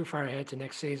looking too far ahead to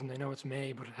next season. I know it's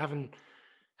May, but haven't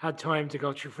had time to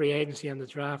go through free agency and the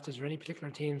draft. Is there any particular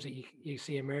teams that you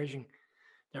see emerging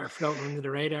that are floating under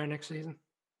the radar next season?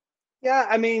 Yeah,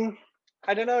 I mean,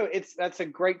 I don't know. That's a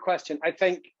great question. I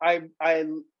think I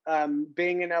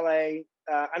being in LA,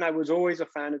 and I was always a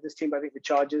fan of this team. But I think the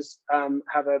Chargers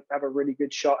have a really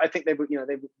good shot. I think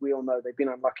we all know they've been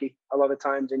unlucky a lot of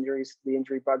times. Injuries, the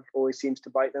injury bug always seems to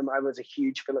bite them. I was a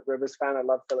huge Phillip Rivers fan. I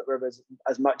love Phillip Rivers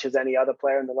as much as any other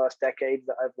player in the last decade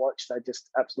that I've watched. I just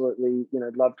absolutely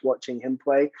loved watching him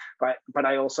play. But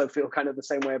I also feel kind of the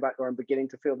same way about, or I'm beginning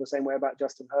to feel the same way about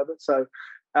Justin Herbert. So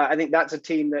I think that's a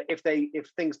team that if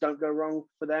things don't go wrong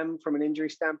for them from an injury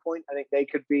standpoint, I think they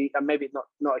could be, and maybe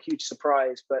not a huge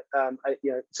surprise, but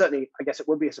certainly I guess it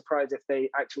would be a surprise if they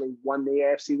actually won the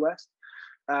AFC West.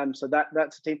 So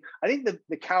that's a team. I think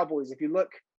the Cowboys, if you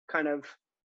look kind of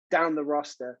down the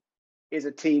roster, is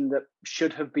a team that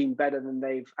should have been better than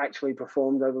they've actually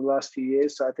performed over the last few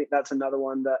years. So I think that's another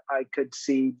one that I could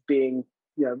see being,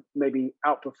 maybe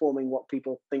outperforming what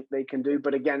people think they can do.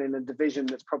 But again, in a division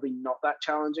that's probably not that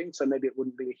challenging. So maybe it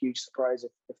wouldn't be a huge surprise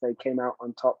if they came out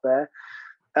on top there.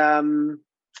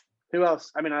 Who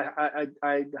else? I mean,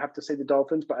 I have to say the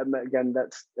Dolphins, but again,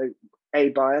 that's A,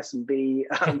 bias, and B,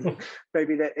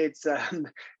 maybe that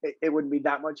it wouldn't be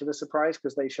that much of a surprise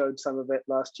because they showed some of it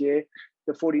last year.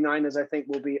 The 49ers, I think,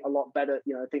 will be a lot better.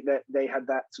 I think that they had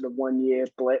that sort of 1 year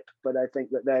blip, but I think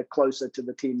that they're closer to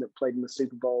the team that played in the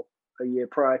Super Bowl a year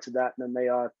prior to that than they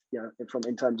are,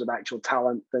 in terms of actual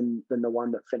talent than the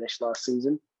one that finished last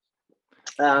season.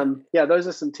 Those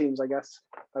are some teams, I guess,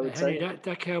 I would Henry, say.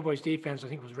 that Cowboys defense, I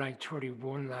think, was ranked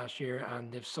 31 last year,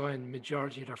 and they've signed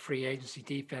majority of their free agency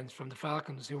defense from the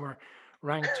Falcons, who were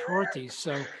ranked 30.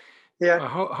 So yeah,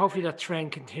 hopefully that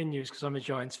trend continues, because I'm a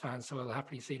Giants fan, so I'll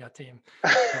happily see that team.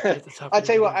 I'll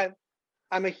tell you what,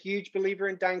 I'm a huge believer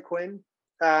in Dan Quinn.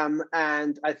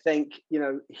 And I think,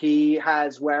 he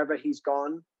has, wherever he's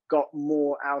gone, got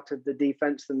more out of the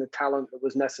defense than the talent that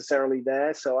was necessarily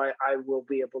there. So I will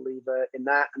be a believer in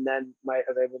that. And then,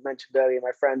 as I mentioned earlier,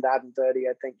 my friend Adam Dirty,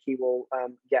 I think he will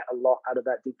get a lot out of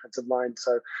that defensive line.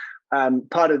 So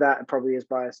part of that probably is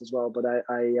bias as well. But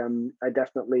I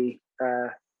definitely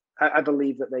I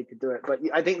believe that they could do it. But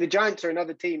I think the Giants are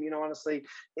another team. Honestly,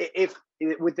 if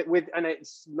with and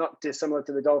it's not dissimilar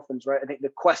to the Dolphins, right? I think the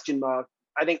question mark.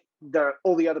 I think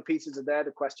all the other pieces are there.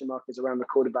 The question mark is around the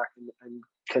quarterback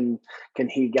and can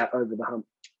he get over the hump?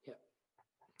 Yeah.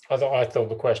 I thought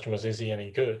the question was, is he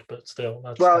any good? But still,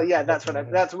 that's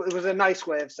it was a nice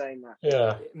way of saying that.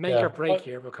 Yeah, make or break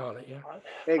here, we'll call it. Yeah,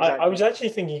 exactly. I was actually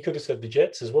thinking you could have said the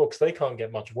Jets as well, because they can't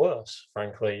get much worse,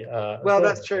 frankly. Well,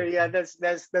 that's true. Yeah, there's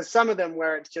some of them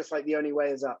where it's just like the only way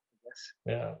is up, I guess.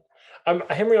 Yeah.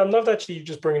 Henry, I loved actually you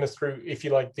just bringing us through, if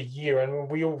you like, the year, and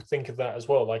we all think of that as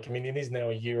well. Like, I mean, it is now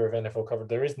a year of NFL coverage.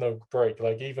 There is no break.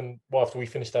 Like, even after we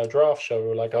finished our draft show, we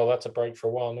were like, oh, that's a break for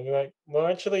a while. And we're like, well,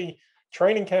 actually,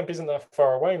 training camp isn't that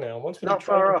far away now. Once we do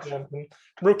training camp and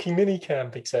rookie mini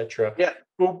camp, etc. Yeah.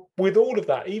 Well, with all of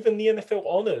that, even the NFL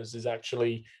honors is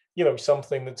actually,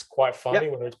 something that's quite funny,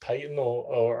 whether it's Peyton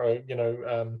or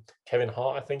Kevin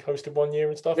Hart, I think, hosted one year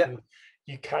and stuff, and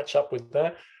you catch up with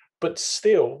that. But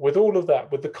still, with all of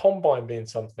that, with the combine being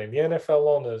something, the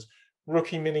NFL honors,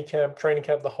 rookie minicamp, training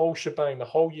camp, the whole shebang, the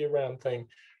whole year-round thing,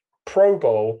 Pro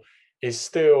Bowl is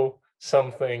still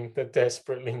something that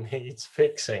desperately needs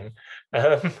fixing.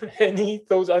 Any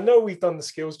thoughts? I know we've done the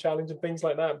skills challenge and things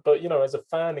like that, but as a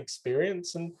fan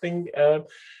experience and thing,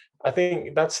 I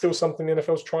think that's still something the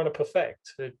NFL's trying to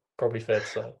perfect. It's probably fair to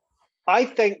say. I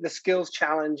think the skills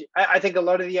challenge, I think a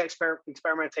lot of the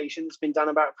experimentation that's been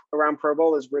done around Pro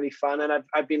Bowl is really fun. And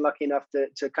I've been lucky enough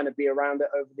to kind of be around it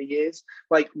over the years.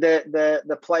 Like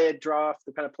the player draft,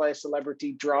 the kind of player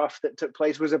celebrity draft that took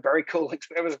place was a very cool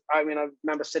experience. I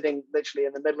remember sitting literally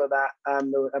in the middle of that.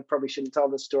 I probably shouldn't tell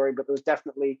this story, but there was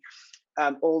definitely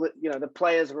all the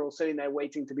players were all sitting there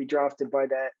waiting to be drafted by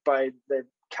the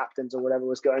captains or whatever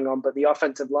was going on, but the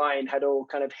offensive line had all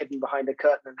kind of hidden behind a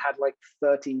curtain and had like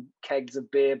 30 kegs of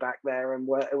beer back there, and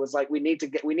it was like we need to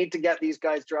get these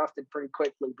guys drafted pretty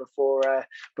quickly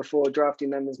before drafting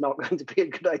them is not going to be a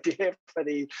good idea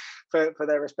for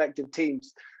their respective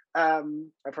teams. I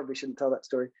probably shouldn't tell that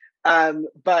story,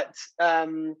 but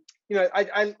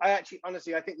I actually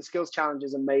honestly I think the skills challenge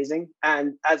is amazing,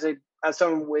 and as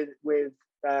someone with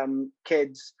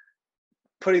kids,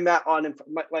 putting that on, and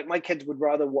my kids would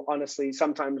rather honestly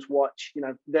sometimes watch,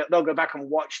 they'll go back and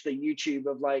watch the YouTube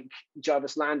of like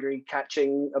Jarvis Landry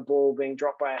catching a ball being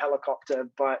dropped by a helicopter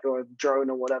or a drone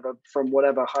or whatever from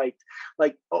whatever height,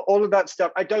 like all of that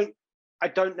stuff. I don't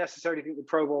necessarily think the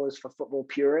Pro Bowl is for football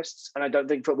purists, and I don't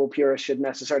think football purists should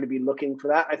necessarily be looking for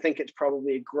that. I think it's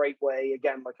probably a great way,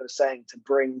 again, like I was saying, to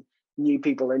bring new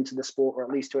people into the sport, or at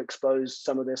least to expose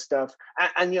some of this stuff.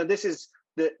 And this is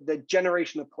the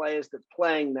generation of players that's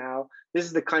playing now. This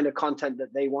is the kind of content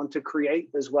that they want to create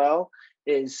as well,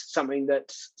 is something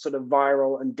that's sort of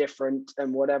viral and different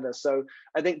and whatever. So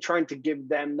I think trying to give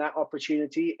them that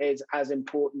opportunity is as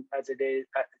important as it is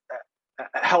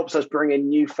helps us bring in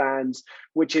new fans,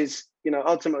 which is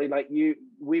ultimately, like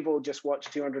we've all just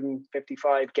watched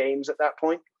 255 games at that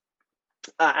point.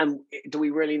 And do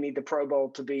we really need the Pro Bowl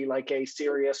to be like a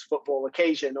serious football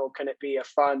occasion, or can it be a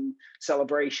fun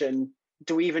celebration?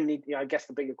 Do we even need, I guess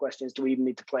the bigger question is, do we even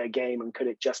need to play a game? And could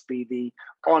it just be the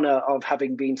honor of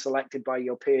having been selected by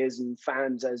your peers and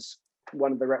fans as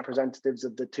one of the representatives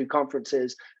of the two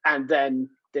conferences, and then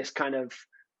this kind of,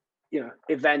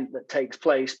 event that takes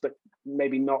place, but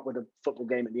maybe not with a football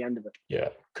game at the end of it? Yeah.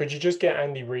 Could you just get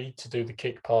Andy Reid to do the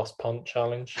kick, pass, punt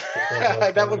challenge?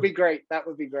 That would be great.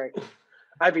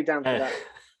 I'd be down for that.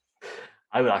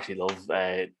 I would actually love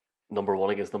number one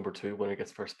against number two, winner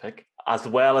gets first pick, as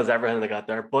well as everything they got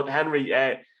there. But Henry,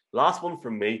 last one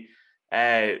from me.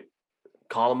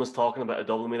 Colin was talking about a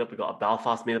Dublin meetup. We got a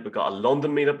Belfast meetup. We got a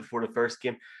London meetup before the first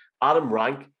game. Adam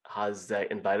Rank has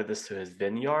invited us to his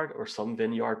vineyard, or some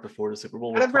vineyard, before the Super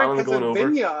Bowl. We're planning on going over.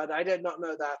 Vineyard? I did not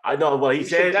know that. I know. Well, he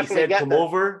said come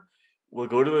over. We'll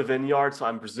go to a vineyard, so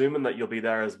I'm presuming that you'll be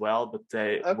there as well. But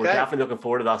we're definitely looking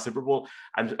forward to that Super Bowl.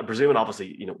 I'm presuming,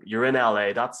 obviously, you're in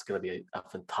LA. That's going to be a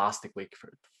fantastic week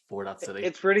for that city.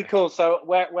 It's really cool. So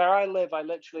where I live, I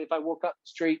literally, if I walk up the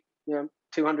street,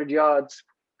 200 yards,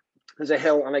 there's a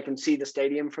hill, and I can see the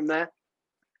stadium from there.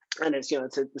 And it's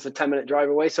it's a 10-minute drive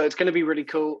away, so it's going to be really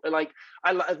cool. Like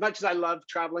as much as I love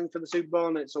traveling for the Super Bowl,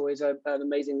 and it's always an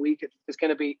amazing week, it's going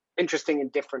to be interesting and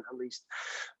different, at least,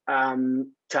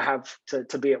 to have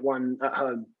to be at one at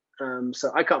home.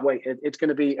 So I can't wait. It's going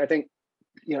to be, I think,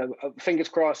 fingers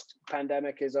crossed,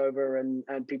 pandemic is over and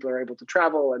people are able to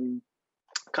travel and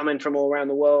come in from all around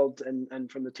the world, and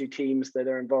from the two teams that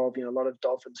are involved. A lot of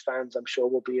Dolphins fans, I'm sure,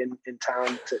 will be in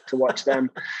town to watch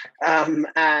them. And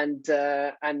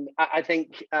I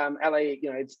think LA,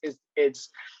 it's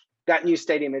that new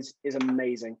stadium is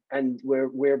amazing, and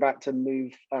we're about to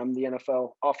move the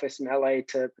NFL office in LA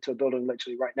to a building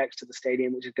literally right next to the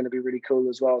stadium, which is going to be really cool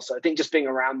as well. So I think just being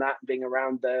around that, being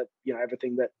around the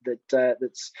everything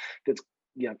that's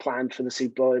planned for the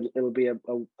Super Bowl. It'll be an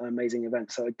amazing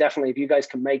event. So definitely, if you guys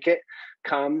can make it,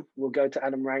 come. We'll go to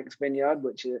Adam Rank's vineyard,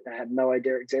 which I had no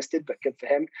idea existed, but good for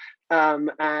him.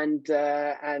 And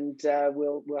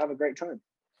we'll have a great time.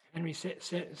 Henry,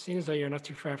 seeing as though you're not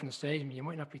too far from the stadium, you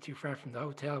might not be too far from the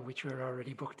hotel, which we're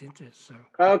already booked into. So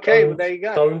okay, well, there you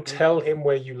go. Don't tell him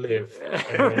where you live.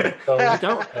 I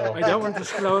don't want to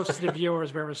disclose to the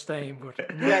viewers where we're staying,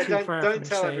 but not too far from the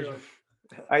stadium.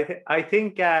 Everyone. I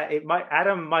think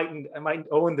Adam mightn't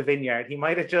own the vineyard. He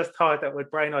might have just thought that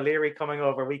with Brian O'Leary coming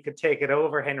over, we could take it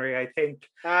over, Henry. I think.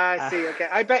 I see. Okay,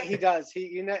 I bet he does.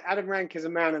 Adam Rank is a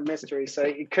man of mystery, so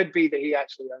it could be that he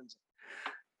actually owns it.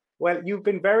 Well, you've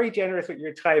been very generous with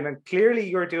your time, and clearly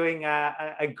you're doing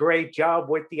a great job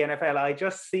with the NFL. I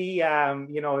just see,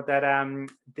 that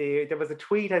there was a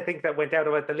tweet, I think, that went out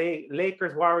about the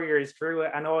Lakers Warriors drew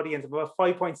an audience of about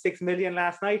 5.6 million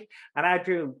last night, and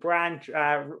Andrew Brandt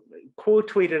quote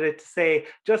tweeted it to say,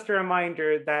 just a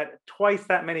reminder that twice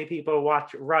that many people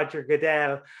watch Roger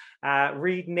Goodell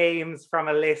read names from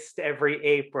a list every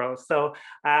April. So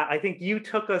I think you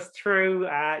took us through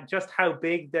just how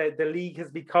big the league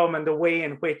has become and the way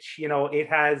in which, it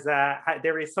has,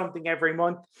 there is something every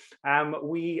month.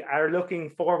 We are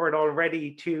looking forward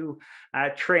already to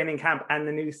training camp and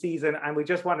the new season. And we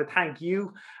just want to thank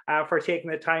you for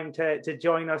taking the time to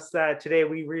join us today.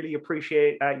 We really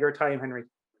appreciate your time, Henry.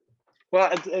 Well,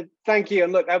 thank you.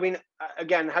 And look, I mean,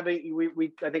 again, I think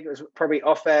it was probably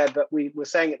off air, but we were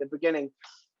saying at the beginning,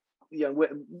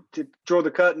 to draw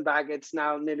the curtain back, it's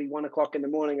now nearly 1 o'clock in the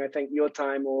morning, I think, your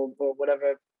time or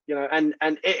whatever, and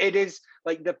it is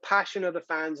like the passion of the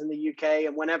fans in the UK.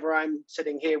 And whenever I'm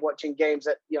sitting here watching games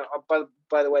that,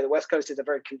 by the way, the West Coast is a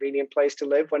very convenient place to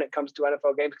live when it comes to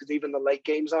NFL games, because even the late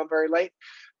games aren't very late.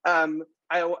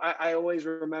 I always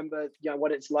remember,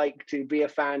 what it's like to be a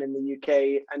fan in the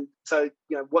UK. And so,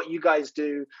 what you guys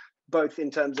do, both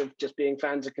in terms of just being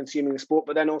fans and consuming the sport,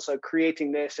 but then also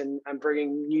creating this and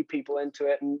bringing new people into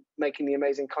it and making the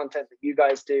amazing content that you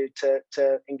guys do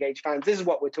to engage fans. This is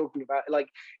what we're talking about. Like,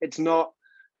 it's not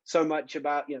so much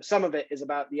about, some of it is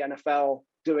about the NFL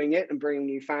doing it and bringing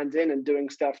new fans in and doing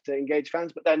stuff to engage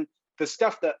fans. But then the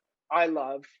stuff that I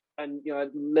love, and I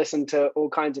listen to all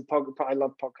kinds of podcasts. I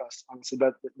love podcasts, honestly,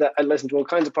 but I listen to all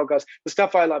kinds of podcasts. The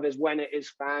stuff I love is when it is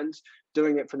fans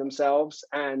doing it for themselves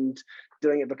and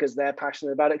doing it because they're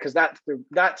passionate about it, because that's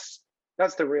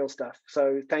the real stuff.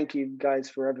 So thank you guys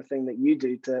for everything that you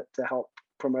do to help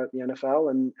promote the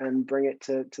NFL and bring it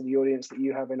to the audience that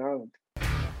you have in Ireland.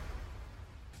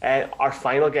 Our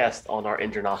final guest on our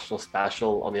international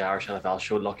special on the Irish NFL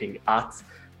show, looking at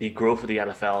the growth of the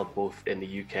NFL both in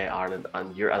the UK, Ireland,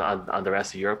 and Europe, and the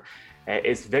rest of Europe,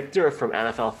 is Victor from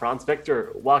NFL France.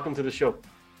 Victor, welcome to the show.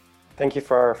 Thank you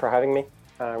for having me.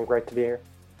 Great to be here.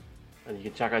 And you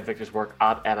can check out Victor's work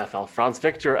at NFL France.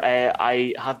 Victor,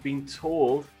 I have been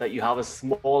told that you have a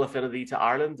small affinity to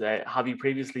Ireland. Have you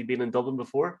previously been in Dublin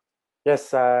before?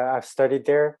 Yes, I've studied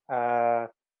there. I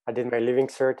did my Living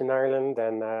Cert in Ireland,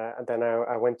 and then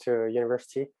I went to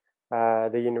university.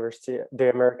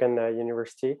 The American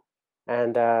University,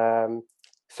 and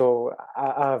so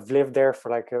I've lived there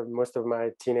for like most of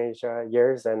my teenage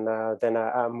years, and then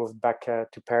I moved back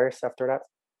to Paris after that.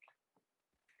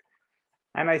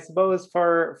 And I suppose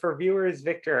for viewers,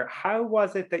 Victor, how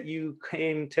was it that you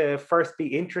came to first be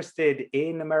interested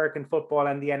in American football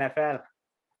and the NFL?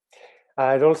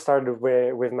 It all started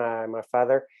with my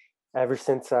father. Ever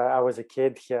since I was a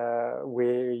kid,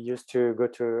 we used to go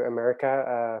to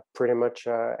America pretty much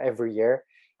every year.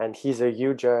 And he's a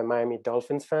huge Miami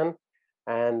Dolphins fan.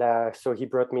 And so he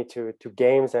brought me to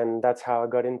games, and that's how I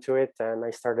got into it. And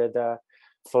I started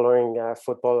following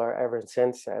football ever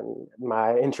since. And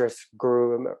my interest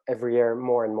grew every year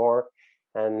more and more.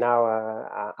 And now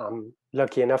I'm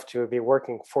lucky enough to be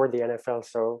working for the NFL.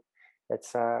 So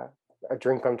it's a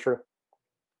dream come true.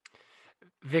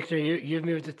 Victor, you've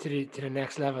moved it to the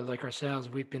next level. Like ourselves,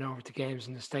 we've been over to games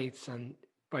in the States, and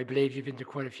I believe you've been to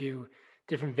quite a few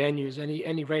different venues.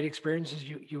 Any great experiences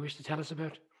you wish to tell us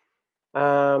about?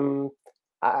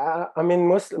 I mean,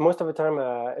 most of the time,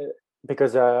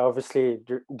 because obviously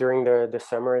during the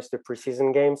summer is the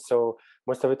preseason games, so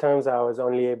most of the times I was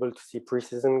only able to see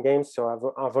preseason games.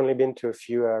 So I've only been to a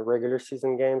few regular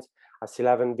season games. I still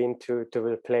haven't been to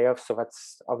the playoffs, so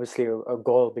that's obviously a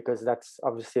goal, because that's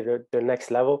obviously the next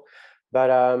level. But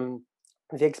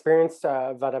the experience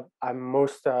that I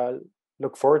most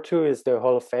look forward to is the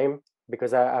Hall of Fame,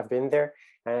 because I've been there,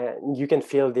 and you can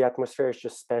feel the atmosphere is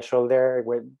just special there.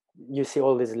 Where you see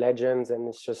all these legends, and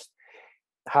it's just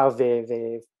how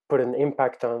they put an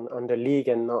impact on the league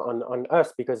and on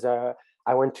us, because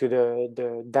I went to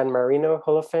the Dan Marino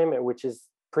Hall of Fame, which is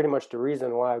pretty much the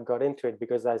reason why I got into it,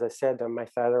 because as I said, my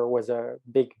father was a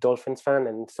big Dolphins fan,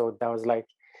 and so that was like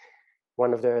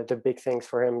one of the big things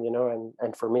for him,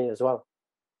 and for me as well.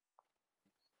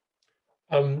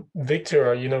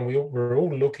 Victor, we're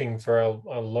all looking for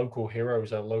our local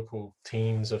heroes, our local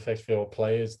teams, effectively, our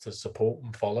players to support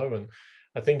and follow. And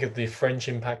I think of the French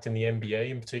impact in the NBA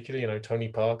in particular, Tony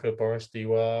Parker, Boris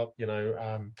Diaw,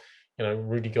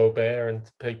 Rudy Gobert and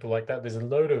people like that. There's a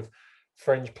load of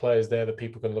French players there that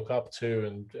people can look up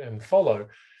to and follow.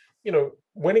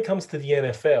 When it comes to the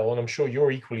NFL, and I'm sure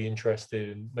you're equally interested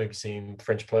in maybe seeing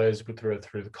French players through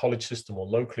the college system or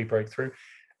locally break through,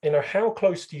 how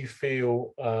close do you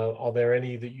feel, are there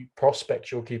any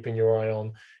prospects you're keeping your eye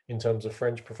on in terms of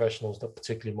French professionals that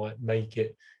particularly might make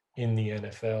it in the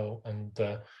NFL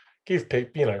and give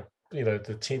people,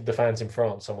 the fans in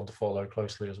France someone to follow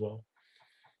closely as well?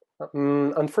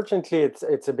 Unfortunately,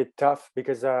 it's a bit tough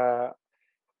because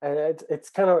it's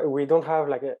kind of, we don't have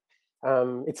like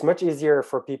it's much easier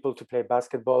for people to play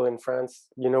basketball in France.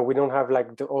 We don't have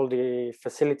like all the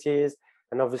facilities,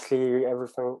 and obviously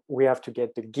everything, we have to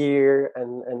get the gear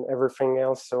and everything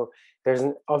else. So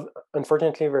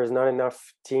unfortunately there's not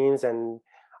enough teams, and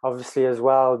obviously as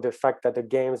well the fact that the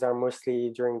games are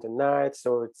mostly during the night,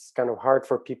 so it's kind of hard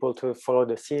for people to follow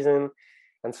the season.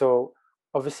 And so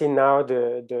obviously now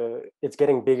it's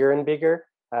getting bigger and bigger.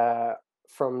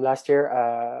 From last year,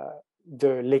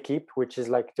 the L'Équipe, which is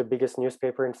like the biggest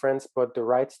newspaper in France, bought the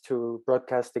rights to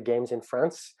broadcast the games in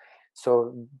France.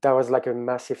 So that was like a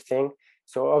massive thing.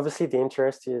 So obviously the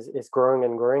interest is growing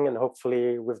and growing, and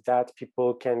hopefully with that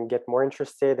people can get more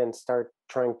interested and start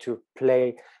trying to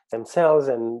play themselves,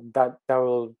 and that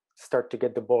will start to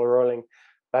get the ball rolling.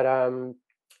 But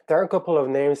there are a couple of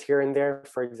names here and there.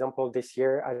 For example, this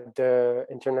year at the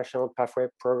International Pathway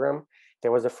Program,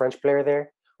 there was a French player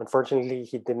there. Unfortunately,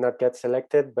 he did not get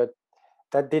selected, but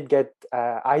that did get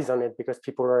eyes on it, because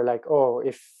people were like, oh,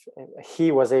 if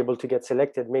he was able to get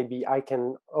selected, maybe I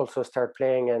can also start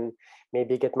playing and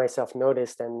maybe get myself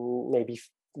noticed and maybe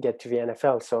get to the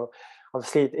NFL. So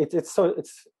obviously it's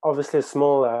obviously a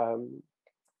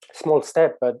small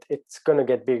step, but it's going to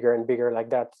get bigger and bigger like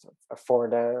that for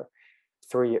the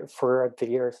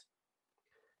years.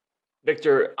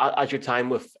 Victor, at your time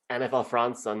with NFL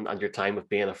France and your time with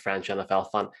being a French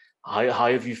NFL fan,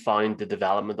 how have you found the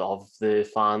development of the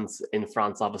fans in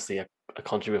France? Obviously, a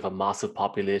country with a massive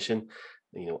population,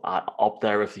 up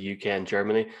there with the UK and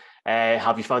Germany.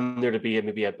 Have you found there to be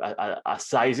maybe a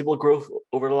sizable growth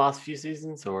over the last few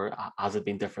seasons, or has it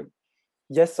been different?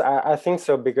 Yes, I think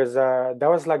so, because that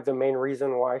was like the main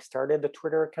reason why I started the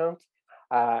Twitter account.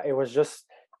 It was just,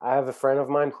 I have a friend of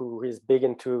mine who is big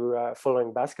into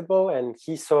following basketball, and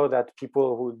he saw that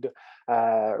people would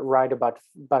write about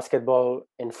basketball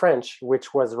in French,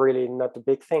 which was really not a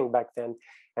big thing back then.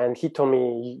 And he told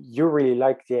me, you really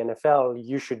like the NFL,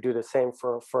 you should do the same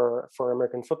for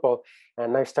American football.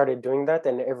 And I started doing that,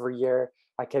 and every year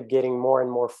I kept getting more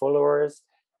and more followers.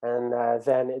 And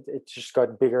then it just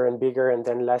got bigger and bigger. And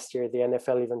then last year, the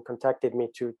NFL even contacted me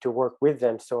to work with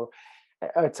them. So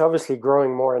it's obviously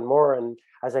growing more and more. And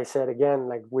as I said, again,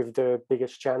 like with the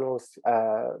biggest channels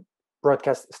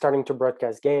starting to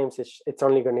broadcast games, it's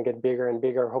only going to get bigger and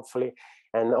bigger, hopefully.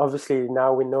 And obviously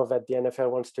now we know that the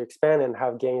NFL wants to expand and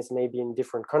have games maybe in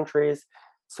different countries.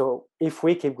 So if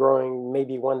we keep growing,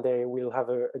 maybe one day we'll have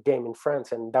a game in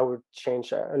France, and that would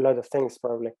change a lot of things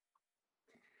probably.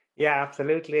 Yeah,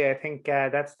 absolutely. I think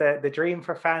that's the dream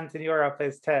for fans in Europe,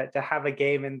 is to have a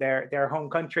game in their home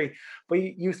country. But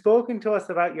you've spoken to us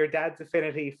about your dad's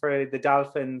affinity for the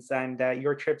Dolphins and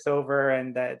your trips over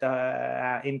and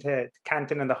into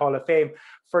Canton and the Hall of Fame.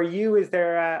 For you, is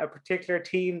there a particular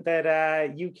team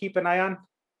that you keep an eye on?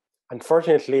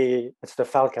 Unfortunately, it's the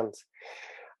Falcons.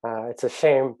 It's a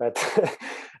shame, but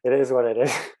it is what it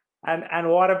is. And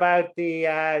what about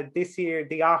the this year,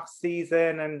 the off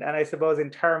season, and I suppose in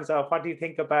terms of what do you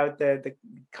think about the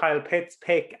Kyle Pitts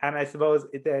pick, and I suppose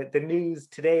the news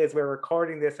today as we're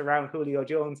recording this around Julio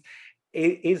Jones,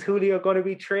 is Julio going to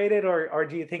be traded, or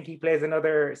do you think he plays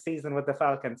another season with the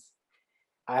Falcons?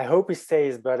 I hope he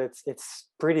stays, but it's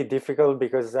pretty difficult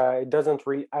because it doesn't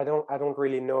really. I don't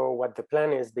really know what the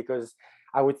plan is, because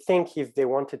I would think if they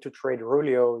wanted to trade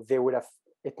Julio, they would have.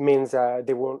 It means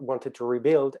they wanted to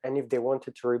rebuild. And if they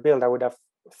wanted to rebuild, I would have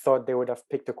thought they would have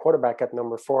picked a quarterback at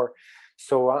number 4.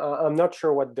 So I'm not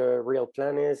sure what the real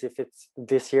plan is. If it's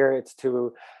this year, it's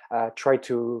to try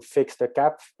to fix the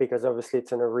cap, because obviously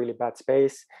it's in a really bad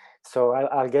space. So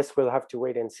I guess we'll have to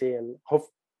wait and see. And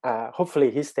hopefully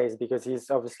he stays, because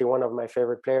he's obviously one of my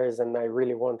favorite players, and I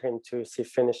really want him to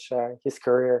finish his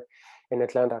career in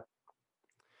Atlanta.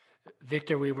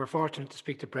 Victor, we were fortunate to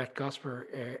speak to Brett Gosper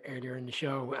earlier in the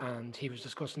show, and he was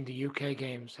discussing the UK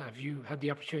games. Have you had the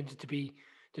opportunity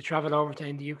to travel over to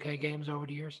the UK games over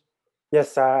the years?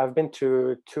 Yes, I've been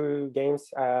to 2 games.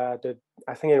 I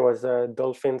think it was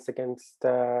Dolphins against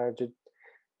the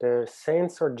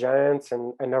Saints or Giants,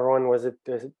 and another one was it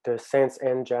the Saints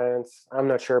and Giants. I'm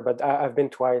not sure, but I've been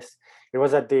twice. It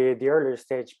was at the earlier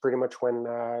stage, pretty much when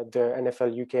the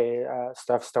NFL UK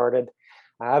stuff started.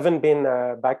 I haven't been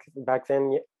back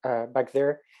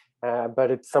there,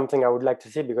 but it's something I would like to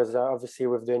see because obviously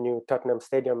with the new Tottenham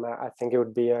Stadium, I think it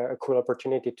would be a cool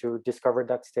opportunity to discover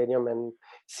that stadium and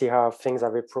see how things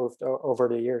have improved over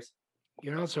the years.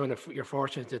 You're also you're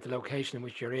fortunate that the location in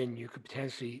which you're in, you could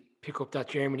potentially pick up that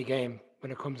Germany game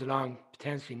when it comes along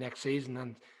potentially next season.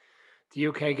 And the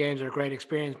UK games are a great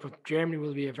experience, but Germany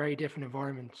will be a very different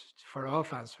environment for all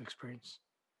fans to experience.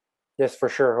 Yes, for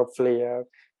sure. Hopefully,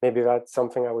 maybe that's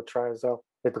something I would try as well,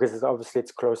 because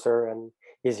it's closer and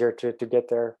easier to get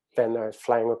there than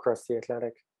flying across the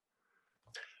Atlantic.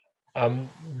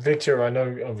 Victor, I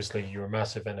know obviously you're a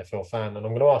massive NFL fan, and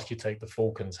I'm going to ask you to take the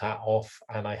Falcons hat off.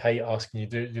 And I hate asking you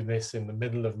to do this in the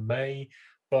middle of May,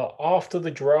 but after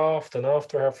the draft and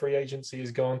after how free agency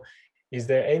is gone, is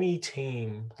there any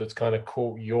team that's kind of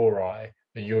caught your eye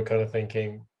that you're kind of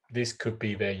thinking this could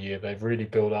be their year? They've really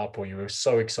built up, or you were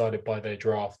so excited by their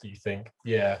draft that you think,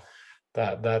 yeah,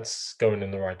 that's going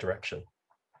in the right direction?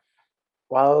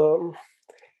 Well,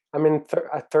 I mean,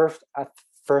 at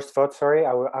first thought,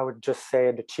 I would just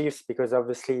say the Chiefs, because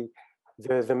obviously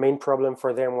the main problem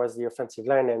for them was the offensive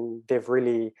line, and they've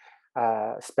really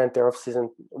spent their offseason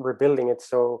rebuilding it.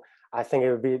 So I think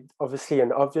it would be obviously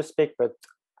an obvious pick, but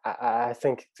I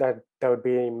think that would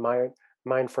be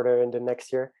mine for the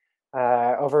next year.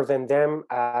 Other than them,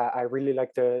 I really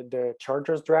like the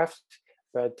Chargers draft,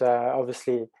 but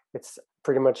obviously it's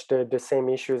pretty much the same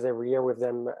issues every year with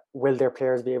them. Will their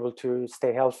players be able to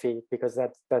stay healthy? Because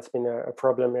that's been a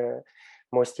problem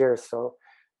most years. So,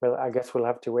 well, I guess we'll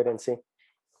have to wait and see.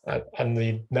 And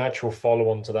the natural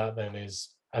follow-on to that then is,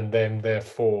 and then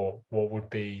therefore, what would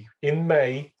be in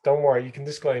May? Don't worry, you can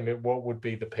disclaim it. What would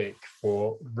be the pick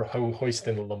for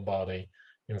hoisting the Lombardi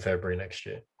in February next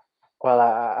year? Well,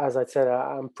 as I said,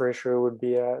 I'm pretty sure it would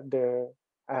be the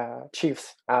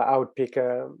Chiefs. I would pick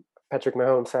Patrick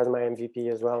Mahomes as my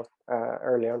MVP as well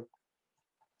early on.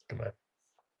 Good man.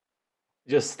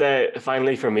 Just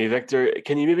finally for me, Victor,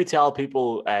 can you maybe tell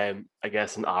people, I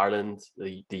guess in Ireland,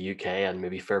 the UK, and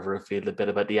maybe further afield a bit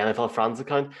about the NFL France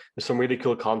account? There's some really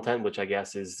cool content, which I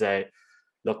guess is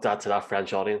looked at to that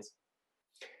French audience.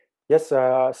 Yes,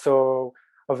 so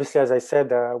obviously, as I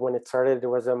said, when it started, it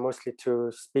was mostly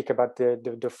to speak about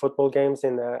the football games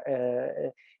in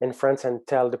France and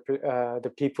tell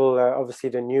the people obviously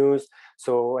the news.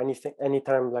 So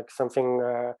anytime like something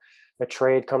a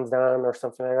trade comes down or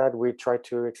something like that, we try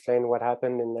to explain what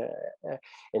happened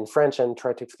in French and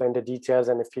try to explain the details.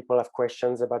 And if people have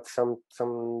questions about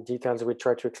some details, we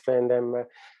try to explain them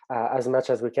as much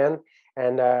as we can.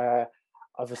 And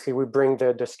obviously, we bring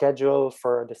the schedule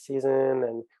for the season,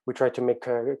 and we try to make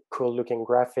cool looking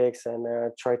graphics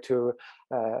and try to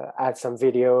add some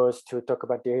videos to talk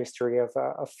about the history of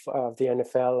the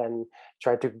NFL and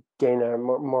try to gain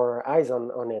more eyes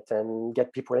on it and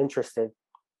get people interested.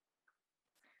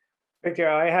 Victor,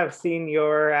 I have seen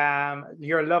your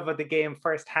love of the game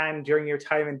firsthand during your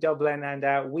time in Dublin,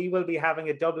 and we will be having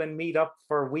a Dublin meetup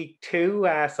for week 2.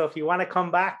 So if you want to come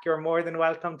back, you're more than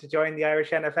welcome to join the Irish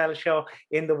NFL show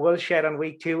in the Woolshed on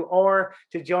week 2, or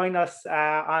to join us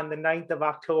on the 9th of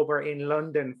October in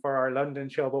London for our London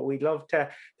show. But we'd love to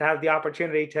have the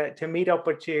opportunity to meet up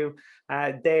with you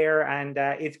there, and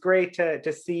it's great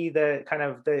to see the kind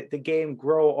of the game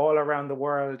grow all around the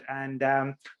world, and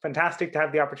fantastic to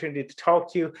have the opportunity to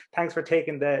talk to you. Thanks for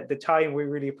taking the time. We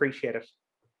really appreciate it.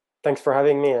 Thanks for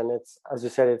having me, and it's, as you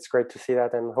said, it's great to see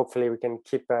that, and hopefully we can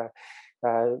keep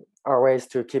our ways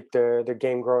to keep the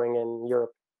game growing in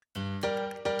Europe.